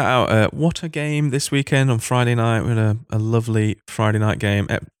just want to shout out what a game this weekend on Friday night. We had a lovely Friday night game.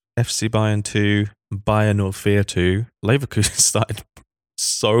 FC Bayern 2, Bayern 04 2. Leverkusen started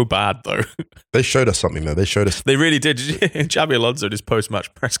so bad though. They showed us something though. They really did. Xabi Alonso in his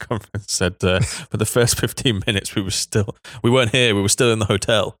post-match press conference said for the first 15 minutes we weren't here. We were still in the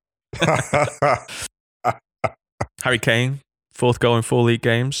hotel. Harry Kane, 4th goal in 4 league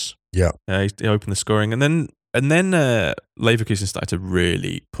games. Yeah, he opened the scoring, and then Leverkusen started to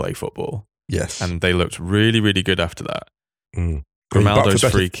really play football. Yes, and they looked really, really good after that. Grimaldo's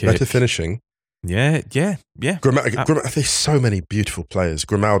free kick, better finishing. Yeah. There's so many beautiful players.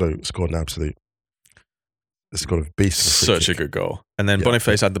 Grimaldo scored an absolute. It's got a beast. Such a good goal, and then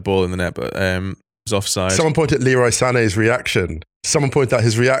Boniface had the ball in the net, but was offside. Someone pointed at Leroy Sané's reaction.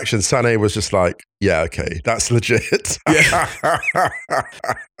 Sané was just like, "Yeah, okay, that's legit." Yeah.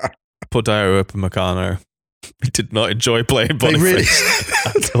 Poor Dayo Upamecano. He did not enjoy playing Boniface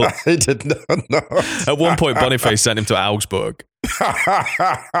at all. I did not know. At one point, Boniface sent him to Augsburg.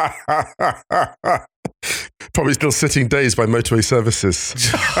 Probably still sitting dazed by motorway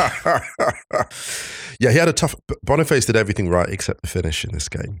services. Yeah, he had a tough. Boniface did everything right except the finish in this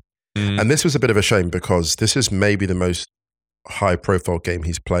game. And this was a bit of a shame because this is maybe the most high-profile game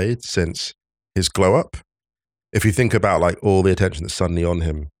he's played since his glow-up. If you think about like all the attention that's suddenly on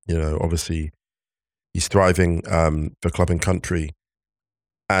him, obviously he's thriving for club and country,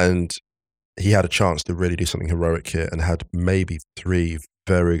 and he had a chance to really do something heroic here and had maybe 3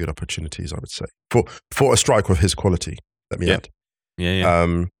 very good opportunities, I would say, for a striker of his quality. Let me add.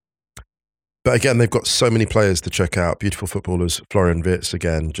 Yeah. But again, they've got so many players to check out. Beautiful footballers. Florian Wirtz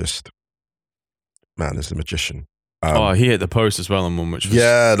again, is a magician. He hit the post as well on one, which was...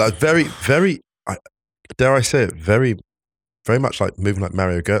 Yeah, like very, very, dare I say it, very, very much like moving like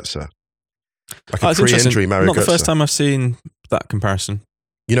Mario Götze. Like a pre-injury Mario Götze. Not the first time I've seen that comparison.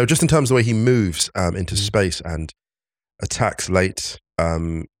 Just in terms of the way he moves into space and attacks late.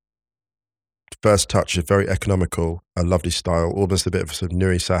 First touch is very economical, a lovely style, almost a bit of sort of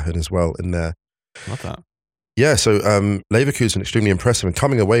Nuri Sahin as well in there. Love that. Yeah, so Leverkusen extremely impressive and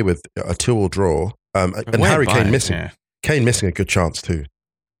coming away with a 2-2 draw. And Harry Kane missing. Yeah. Kane missing a good chance too.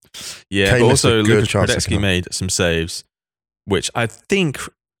 Yeah, but also Lucas Radecki made some saves, which I think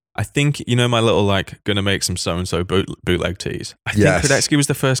my little like gonna make some so-and-so bootleg tees. I think Radecki was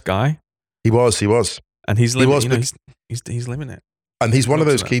the first guy. He was. And he's living, he's living it. And he's one of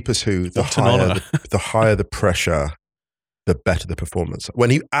those keepers who the higher the pressure, the better the performance.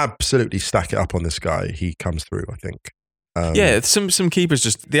 When you absolutely stack it up on this guy, he comes through, I think. Some keepers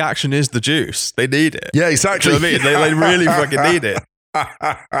just, the action is the juice. They need it. Yeah, exactly. Do you know what I mean? They really fucking need it.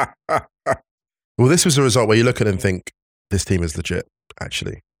 Well, this was a result where you look at it and think, this team is legit,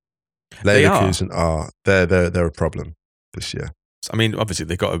 actually. Leverkusen they're a problem this year. I mean, obviously,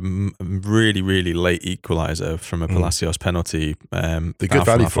 they got a really, really late equaliser from a Palacios penalty. The good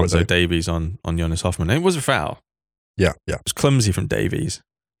value for Alphonso Davies on Jonas Hoffmann. It was a foul. Yeah. It was clumsy from Davies.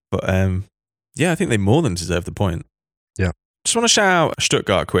 But I think they more than deserve the point. Yeah. Just want to shout out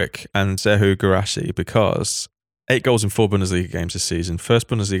Stuttgart quick and Serhou Guirassy because 8 goals in 4 Bundesliga games this season. First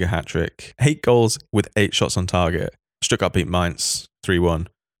Bundesliga hat-trick. 8 goals with 8 shots on target. Stuttgart beat Mainz 3-1.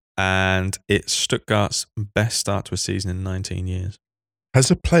 And it's Stuttgart's best start to a season in 19 years. Has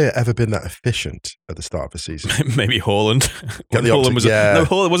a player ever been that efficient at the start of a season? Maybe Haaland.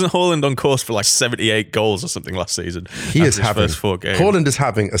 Wasn't Haaland on course for like 78 goals or something last season? He is having first 4 games. Haaland is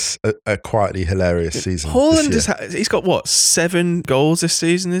having a quietly hilarious season. Haaland he's got 7 goals this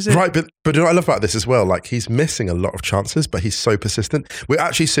season, is it? Right, but you know what I love about this as well? Like he's missing a lot of chances, but he's so persistent. We're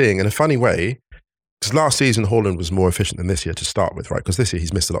actually seeing, in a funny way, because last season Haaland was more efficient than this year to start with, right? Because this year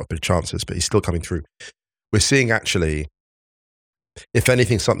he's missed a lot of big chances, but he's still coming through. We're seeing actually, if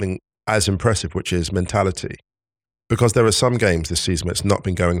anything, something as impressive, which is mentality. Because there are some games this season where it's not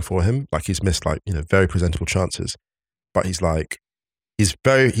been going for him. Like he's missed very presentable chances. But he's so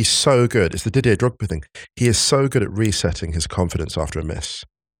good. It's the Didier Drogba thing. He is so good at resetting his confidence after a miss.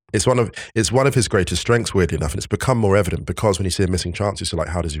 It's one of his greatest strengths, weirdly enough, and it's become more evident because when you see him missing chances, you're like,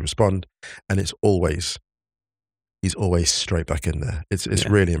 how does he respond? And he's always straight back in there. It's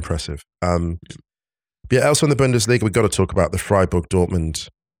really impressive. But yeah, elsewhere in the Bundesliga, we've got to talk about the Freiburg Dortmund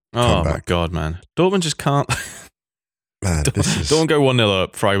comeback. My God, man. Dortmund just can't. Man, Dortmund go 1-0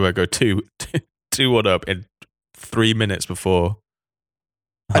 up, Freiburg go 2-1 up in 3 minutes before.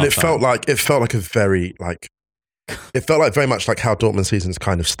 And it felt like very much like how Dortmund seasons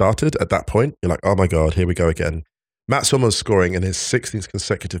kind of started at that point. You're like, oh my God, here we go again. Mats Hummels scoring in his 16th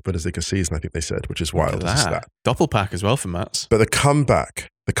consecutive Bundesliga season, I think they said, which is wild. Doppelpack as well for Mats. But the comeback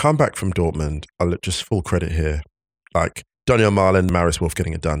from Dortmund, I'll just full credit here. Like Daniel Marlin, Maris Wolf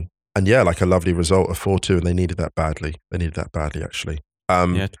getting it done. And yeah, like a lovely result of 4-2, and they needed that badly. Actually.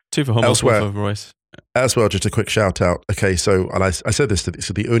 2 for Hummels, 1 for Royce. As well, just a quick shout out. Okay, so and I said this to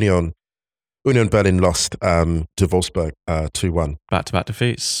the Union Berlin lost to Wolfsburg 2-1. Back-to-back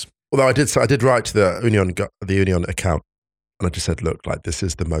defeats. Although I did write to the Union account, and I just said, look, like this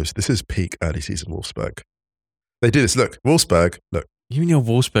is peak early season Wolfsburg. They do this. Look, Wolfsburg. Look, you and your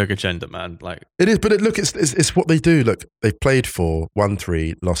Wolfsburg agenda, man. Like it is, but it's what they do. Look, they've played 4, won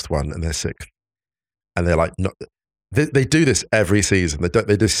 3, lost 1, and they're 6th, and they're like not. They do this every season.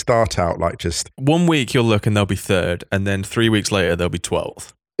 They just start out like just 1 week you'll look and they'll be 3rd, and then 3 weeks later they'll be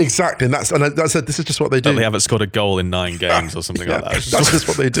 12th. Exactly, and I said this is just what they do. But they haven't scored a goal in 9 games or something like that. That's just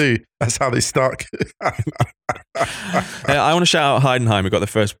what they do. That's how they start. I want to shout out Heidenheim, who got the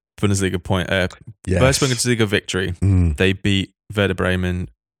first Bundesliga point. First Bundesliga victory. They beat Werder Bremen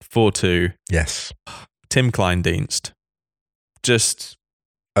 4-2. Yes. Tim Kleindienst. Just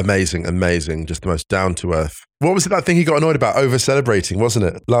amazing. Just the most down to earth. What was it that thing he got annoyed about? Over celebrating, wasn't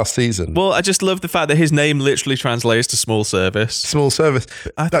it? Last season. Well, I just love the fact that his name literally translates to small service. Small service.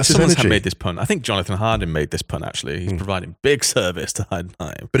 That's someone's made this pun. I think Jonathan Harding made this pun, actually. He's providing big service to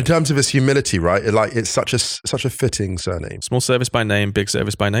Heidenheim. But in terms of his humility, right? It's such a fitting surname. Small service by name, big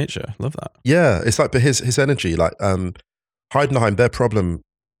service by nature. Love that. Yeah, it's like, but his energy, like Heidenheim, their problem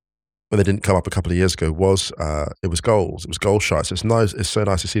when they didn't come up a couple of years ago was it was goals. It was goal shy. So it's nice. It's so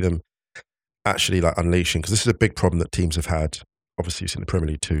nice to see them actually like unleashing, because this is a big problem that teams have had. Obviously, you've seen the Premier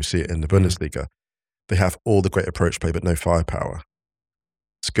League too. See it in the Bundesliga. They have all the great approach play, but no firepower.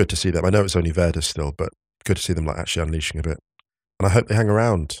 It's good to see them. I know it's only Werder still, but good to see them like actually unleashing a bit. And I hope they hang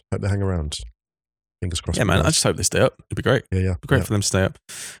around. Fingers crossed. Yeah, man. I just hope they stay up. It'd be great. Yeah. It'd be great for them to stay up.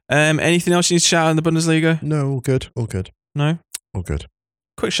 Anything else you need to shout out in the Bundesliga? No, all good. No? All good.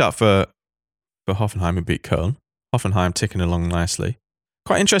 Quick shout for Hoffenheim, who beat Köln. Hoffenheim ticking along nicely.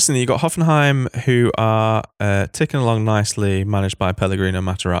 Quite interesting that you got Hoffenheim, who are ticking along nicely, managed by Pellegrino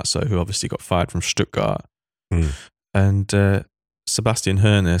Matarazzo, who obviously got fired from Stuttgart, and Sebastian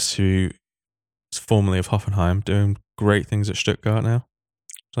Hoeneß, who is formerly of Hoffenheim, doing great things at Stuttgart now.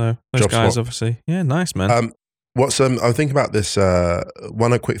 So those guys, obviously, yeah, nice, man. I'm thinking about this.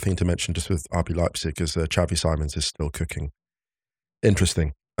 One quick thing to mention, just with RB Leipzig, is Xavi Simons is still cooking.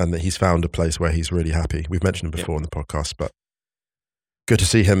 Interesting, and that he's found a place where he's really happy. We've mentioned him before on the podcast, but good to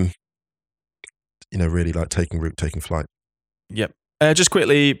see him, really like taking root, taking flight. Yep. Just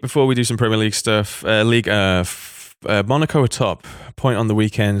quickly before we do some Premier League stuff, Monaco are top. Point on the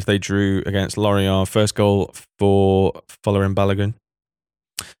weekend, they drew against Lorient. First goal for Folarin Balogun.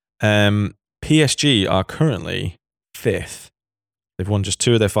 PSG are currently 5th. They've won just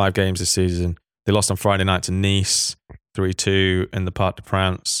 2 of their 5 games this season. They lost on Friday night to Nice, 3-2 in the Parc des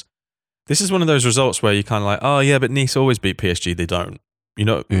Princes. This is one of those results where you're kind of like, oh yeah, but Nice always beat PSG. They don't. They're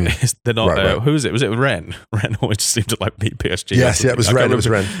not. Right. Who was it? Was it Rennes? Rennes always just seemed to like beat PSG. Yes, it was Rennes. It was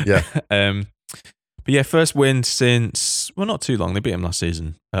Rennes. Yeah. But yeah, first win since not too long. They beat him last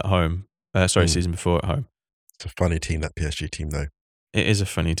season at home. Season before at home. It's a funny team, that PSG team, though. It is a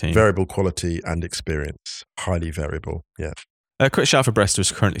funny team. Variable quality and experience. Highly variable. Yeah. A quick shout for Brest,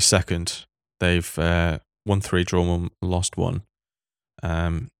 who's currently 2nd. They've won 3, drawn 1, lost 1.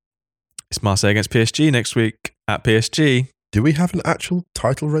 It's Marseille against PSG next week at PSG. Do we have an actual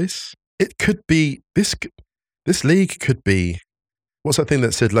title race? It could be this league could be. What's that thing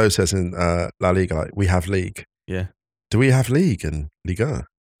that Sid Lowe says in La Liga? Like, we have league. Yeah. Do we have league in Liga?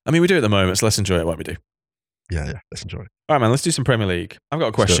 I mean, we do at the moment, so let's enjoy it. What we do. Yeah. Let's enjoy it. All right, man. Let's do some Premier League. I've got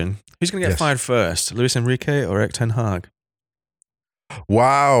a question. Who's going to get fired first, Luis Enrique or Erik ten Hag?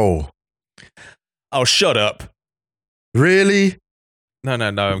 Wow. Oh, shut up. Really? No,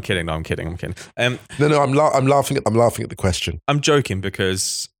 I'm kidding. No, I'm kidding. No, I'm laughing at the question. I'm joking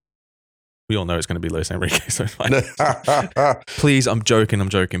because we all know it's going to be Luis Enrique, so it's fine. Please, I'm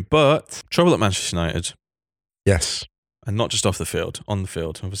joking. But trouble at Manchester United. Yes. And not just off the field, on the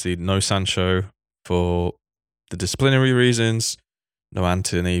field. Obviously, no Sancho for the disciplinary reasons. no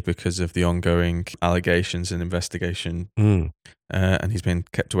Anthony because of the ongoing allegations and investigation. And he's been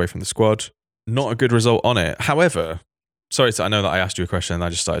kept away from the squad. Not a good result on it. However, sorry, I know that I asked you a question and I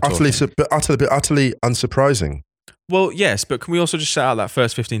just started talking. Utterly unsurprising. Well, yes, but can we also just shout out that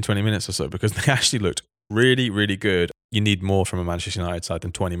first 15, 20 minutes or so? Because they actually looked really, really good. You need more from a Manchester United side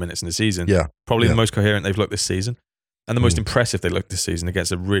than 20 minutes in the season. Yeah. Probably the most coherent they've looked this season. And the most impressive they looked this season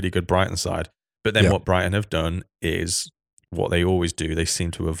against a really good Brighton side. But then what Brighton have done is what they always do. They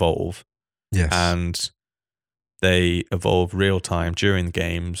seem to evolve. Yes. And they evolve real time during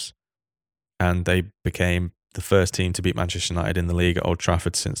games. And they became the first team to beat Manchester United in the league at Old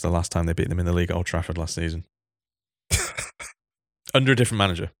Trafford since the last time they beat them in the league at Old Trafford last season. Under a different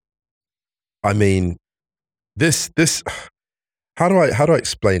manager. I mean, this. How do I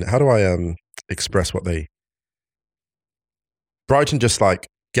explain it? How do I express what they? Brighton just like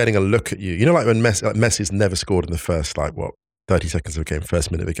getting a look at you. You know, like when Messi's never scored in the first 30 seconds of a game,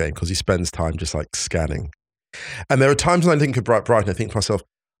 first minute of a game, because he spends time just like scanning. And there are times when I think of Brighton, I think to myself,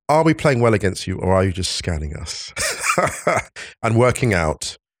 are we playing well against you, or are you just scanning us and working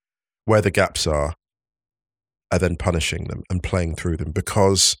out where the gaps are? And then punishing them and playing through them,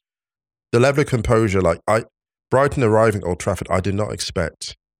 because the level of composure, Brighton arriving at Old Trafford, I did not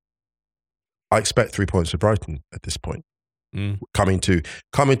expect. I expect 3 points for Brighton at this point. Coming to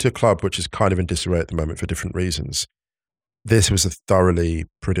a club which is kind of in disarray at the moment for different reasons. This was a thoroughly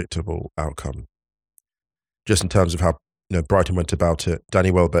predictable outcome, just in terms of how Brighton went about it.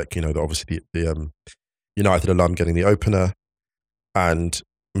 Danny Welbeck, obviously the United alum getting the opener, and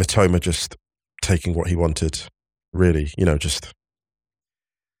Mitoma just taking what he wanted. Really, just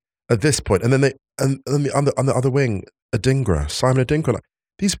at this point. And then on the other wing, Simon Adingra.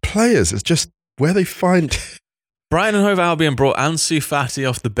 These players, it's just where they find. Brighton and Hove Albion brought Ansu Fati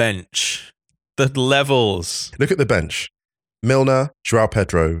off the bench. The levels. Look at the bench. Milner, João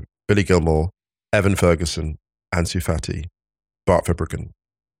Pedro, Billy Gilmore, Evan Ferguson, Ansu Fati, Bart Verbruggen.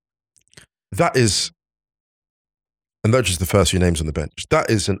 That is, and those are just the first few names on the bench. That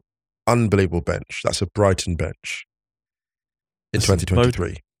is an unbelievable bench. That's a Brighton bench in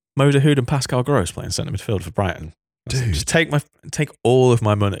 2023. Mo Dahoud and Pascal Gross playing centre midfield for Brighton. Dude, just take all of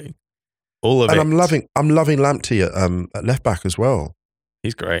my money, all of it. And I'm loving Lamptey at left back as well.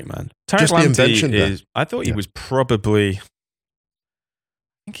 He's great, man. Tarek Just the invention Lamptey there. I thought he was probably.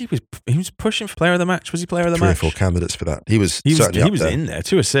 I think he was pushing for player of the match. Was he player of the match? 3 or 4 candidates for that. He was in there.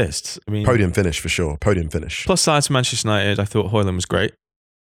 2 assists. I mean, podium finish for sure. Podium finish. Plus side to Manchester United. I thought Højlund was great.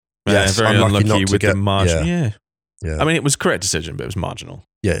 Yes, very unlucky with the margin. Yeah. I mean, it was a correct decision, but it was marginal.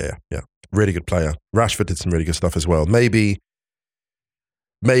 Yeah. Really good player. Rashford did some really good stuff as well. Maybe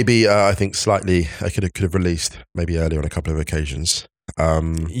I think slightly I could have released maybe earlier on a couple of occasions. I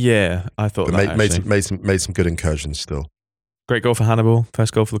thought that made some good incursions still. Great goal for Hannibal.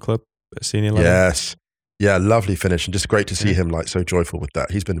 First goal for the club at senior level. Yes. Yeah, lovely finish, and just great to see him so joyful with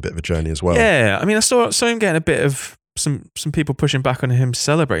that. He's been a bit of a journey as well. Yeah, I mean, I saw him getting a bit of some people pushing back on him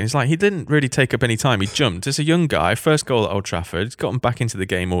celebrating. It's like he didn't really take up any time. He jumped. It's a young guy, first goal at Old Trafford. He's got him back into the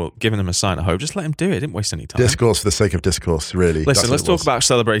game or given him a sign of hope. Just let him do it. Didn't waste any time. Discourse for the sake of discourse, really. Listen, let's talk about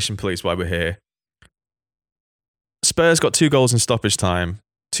celebration, please, while we're here. Spurs got 2 goals in stoppage time.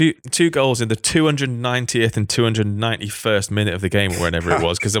 Two goals in the 290th and 291st minute of the game, or whenever it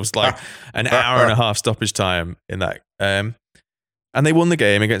was, because there was like an hour and a half stoppage time in that. And they won the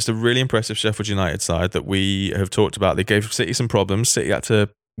game against a really impressive Sheffield United side that we have talked about. They gave City some problems. City had to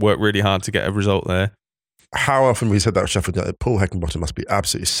work really hard to get a result there. How often we said that with Sheffield United? Paul Heckingbottom must be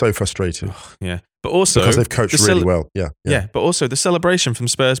absolutely so frustrated. Yeah. But also, because they've coached really well. Yeah. But also the celebration from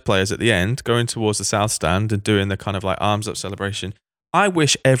Spurs players at the end, going towards the South Stand and doing the kind of like arms up celebration. I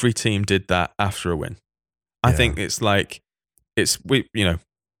wish every team did that after a win. I think we're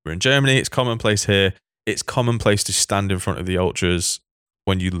in Germany. It's commonplace here. It's commonplace to stand in front of the ultras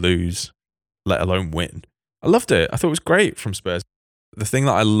when you lose, let alone win. I loved it. I thought it was great from Spurs. The thing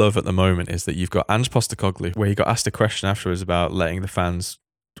that I love at the moment is that you've got Ange Postecoglou, where he got asked a question afterwards about letting the fans,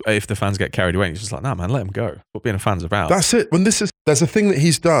 if the fans get carried away. And he's just like, "Nah, man, let them go. What being a fan's about." That's it. There's a thing that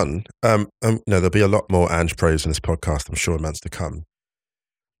he's done. There'll be a lot more Ange praise in this podcast, I'm sure, in months to come.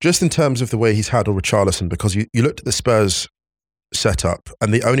 Just in terms of the way he's handled Richarlison, because you looked at the Spurs setup,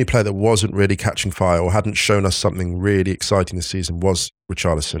 and the only player that wasn't really catching fire or hadn't shown us something really exciting this season was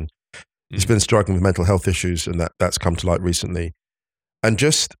Richarlison. He's been struggling with mental health issues, and that's come to light recently. And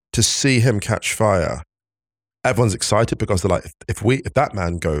just to see him catch fire, everyone's excited because they're like, if that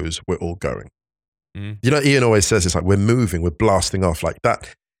man goes, we're all going. You know, Ian always says it's like we're moving, we're blasting off like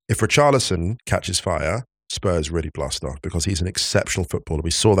that. If Richarlison catches fire, Spurs really blast off because he's an exceptional footballer. We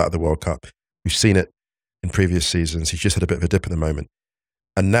saw that at the World Cup. We've seen it in previous seasons. He's just had a bit of a dip at the moment.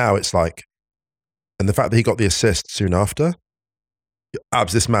 And now it's like, and the fact that he got the assist soon after,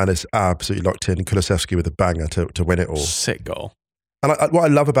 this man is absolutely locked in. Kulusevski with a banger to win it all. Sick goal. And what I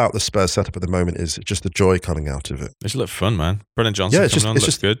love about the Spurs setup at the moment is just the joy coming out of it. It just looked fun, man. Brennan Johnson Yeah, it's coming on, it's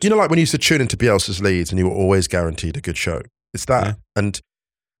looks just good. You know, like when you used to tune into Bielsa's Leeds and you were always guaranteed a good show. It's that. Yeah. And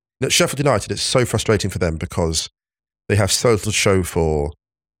at Sheffield United, it's so frustrating for them because they have so little show for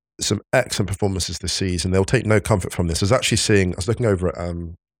some excellent performances this season. They'll take no comfort from this. I was looking over at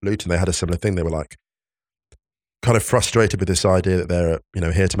Luton, they had a similar thing. They were like kind of frustrated with this idea that they're,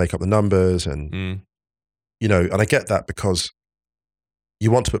 here to make up the numbers and, and I get that because you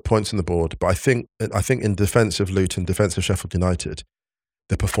want to put points on the board, but I think in defence of Luton, defence of Sheffield United,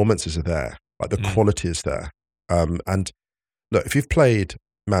 the performances are there, like the quality is there. And look, if you've played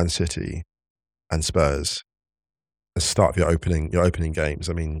Man City and Spurs at the start of your opening games,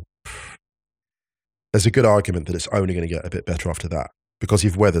 I mean, there's a good argument that it's only going to get a bit better after that because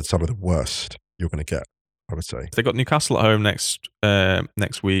you've weathered some of the worst you're going to get, I would say. They got Newcastle at home next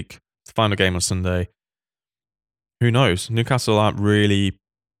week. The final game on Sunday. Who knows? Newcastle aren't really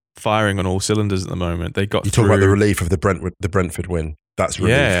firing on all cylinders at the moment. They got. You talk about the relief of the Brentford win. That's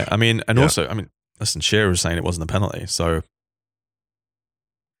relief. Yeah, also, listen, Shearer was saying it wasn't a penalty, so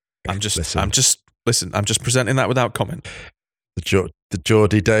I'm just presenting that without comment. The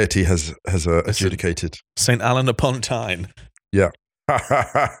Geordie deity has adjudicated. St. Alan upon Tyne. Yeah.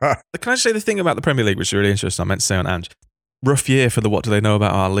 Can I say the thing about the Premier League, which is really interesting? I meant to say on Ange. Rough year for the what do they know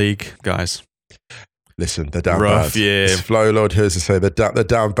about our league, guys? Listen, they're down rough bad. Year. It's Flo Lord Hughes to say they're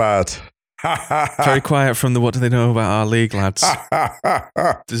down bad. Very quiet from the what do they know about our league, lads.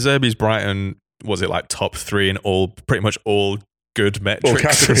 De Zerbi's Brighton, was it like top 3 in pretty much all good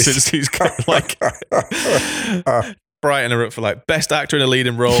metrics since he's got Brighton are up for like best actor in a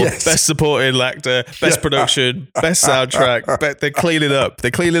leading role, best supporting actor, best production, best soundtrack. They clean it up.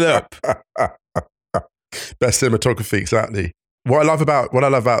 Best cinematography, exactly. What I love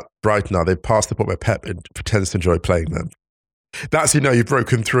about Brighton now, they've passed the point where Pep pretends to enjoy playing them. That's you've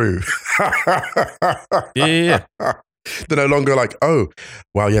broken through. Yeah. They're no longer like, oh,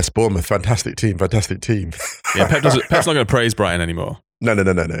 wow, yes, Bournemouth, fantastic team. Yeah, Pep's not going to praise Brighton anymore. No.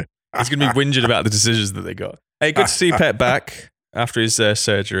 He's going to be whinging about the decisions that they got. Hey, good to see Pep back after his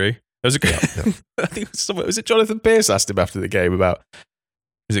surgery. It was a good. I think was it Jonathan Pearce asked him after the game about,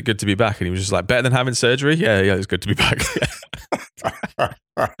 is it good to be back? And he was just like, better than having surgery? Yeah, it's good to be back.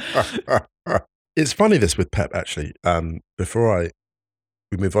 It's funny this with Pep, actually. Before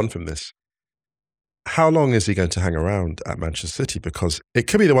we move on from this, how long is he going to hang around at Manchester City? Because it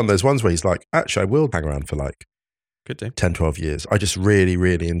could be one of those ones where he's like, actually, I will hang around for like 10, 12 years. I just really,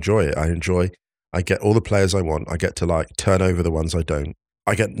 really enjoy it. I get all the players I want. I get to like turn over the ones I don't.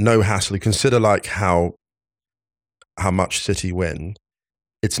 I get no hassle. You consider like how much City win.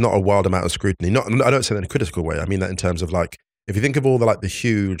 It's not a wild amount of scrutiny. I don't say that in a critical way. I mean that in terms of like, if you think of all the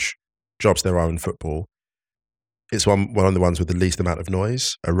huge jobs there are in football, it's one of the ones with the least amount of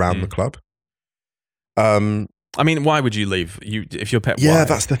noise around the club. I mean, why would you leave? If you're Pep? Yeah, why?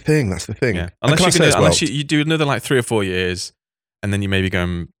 that's the thing. Yeah. Unless you do another like 3 or 4 years, and then you maybe go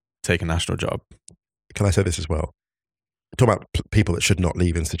and take a national job. Can I say this as well? Talking about people that should not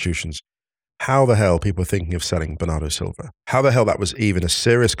leave institutions. How the hell people are thinking of selling Bernardo Silva? How the hell that was even a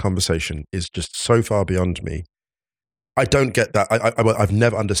serious conversation is just so far beyond me. I don't get that. I've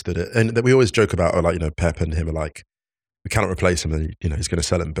never understood it. And that we always joke about, Pep and him are like, we cannot replace him and, he's going to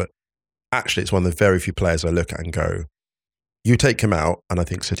sell him. But actually, it's one of the very few players I look at and go, you take him out and I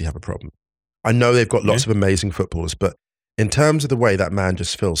think City have a problem. I know they've got lots of amazing footballers, but in terms of the way that man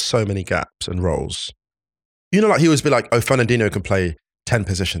just fills so many gaps and roles, he always be like, oh, Fernandinho can play 10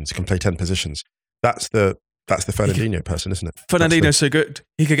 positions, That's the Fernandinho person, isn't it? Fernandinho's so good,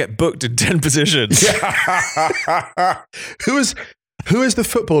 he could get booked in 10 positions. Yeah. Who is the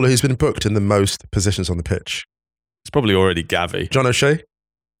footballer who's been booked in the most positions on the pitch? It's probably already Gavi. John O'Shea?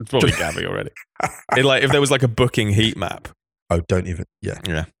 It's probably Gavi already. If there was like a booking heat map. Oh, don't even.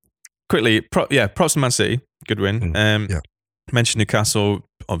 Yeah. Quickly, props to Man City. Good win. Yeah. Mentioned Newcastle,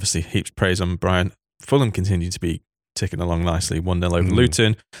 obviously heaps praise on Brian. Fulham continue to be ticking along nicely. 1-0 over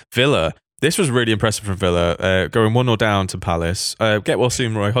Luton. Villa, this was really impressive from Villa. Going 1-0 down to Palace. Get well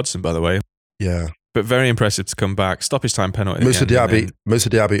soon, Roy Hodgson, by the way. Yeah. But very impressive to come back. Stoppage time penalty. Moussa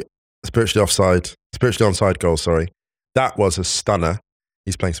Diaby, spiritually onside goal, sorry. That was a stunner.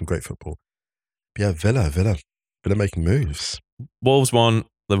 He's playing some great football. But yeah, Villa making moves. Wolves 1,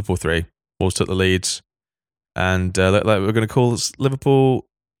 Liverpool 3. Wolves took the leads. And we're going to call Liverpool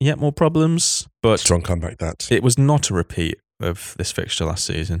yet more problems. But strong comeback, that. It was not a repeat of this fixture last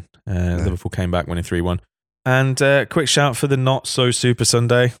season. Liverpool came back winning 3-1. And quick shout for the not so super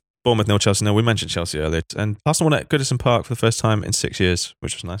Sunday. Bournemouth 0, Chelsea 0. We mentioned Chelsea earlier. And Arsenal won at Goodison Park for the first time in 6 years,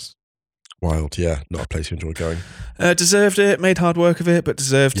 which was nice. Wild, yeah. Not a place you enjoy going. Deserved it. Made hard work of it, but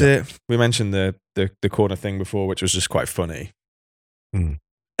deserved it. We mentioned the corner thing before, which was just quite funny. Mm.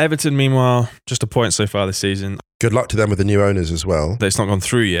 Everton, meanwhile, just a point so far this season. Good luck to them with the new owners as well. It's not gone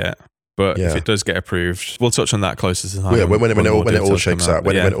through yet, but if it does get approved, we'll touch on that closer to the time. When it all shakes out,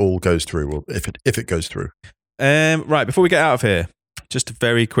 when it all goes through, if it goes through. Right, before we get out of here, just a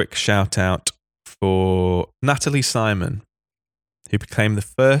very quick shout out for Natalie Simon, who became the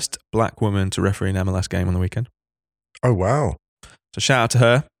first black woman to referee an MLS game on the weekend. Oh, wow. So shout out to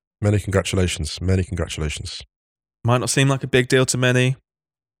her. Many congratulations. Many congratulations. Might not seem like a big deal to many.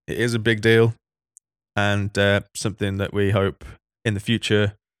 It is a big deal. And something that we hope in the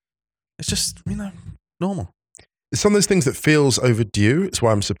future, it's just, normal. It's some of those things that feels overdue. It's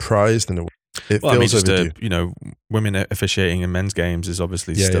why I'm surprised. And it feels overdue. Women officiating in men's games is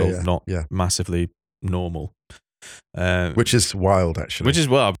obviously not massively normal. Which is wild, actually. Which is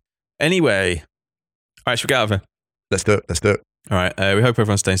wild. Anyway, all right, should we get out of here? Let's do it. All right, we hope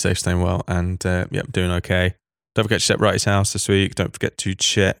everyone's staying safe, staying well, and doing okay. Don't forget to check Wrighty's house this week. Don't forget to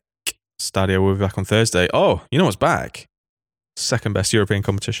check Stadio. We'll be back on Thursday. Oh, you know what's back? Second best European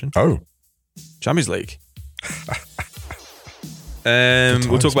competition. Oh. Champions League.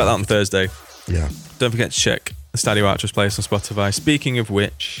 We'll talk about that on Thursday. Yeah. Don't forget to check the Stadio Actress playlist on Spotify. Speaking of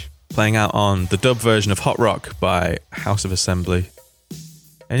which, playing out on the dub version of Hot Rock by House of Assembly.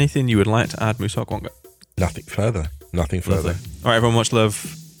 Anything you would like to add, Musok Wonga? Nothing further. Lovely. All right, everyone, much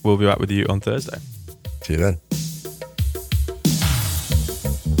love. We'll be back with you on Thursday. See you then.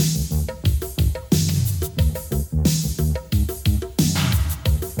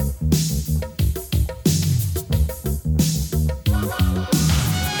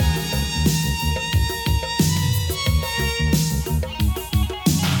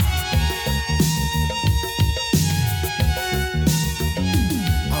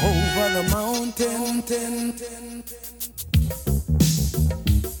 Over the mountain.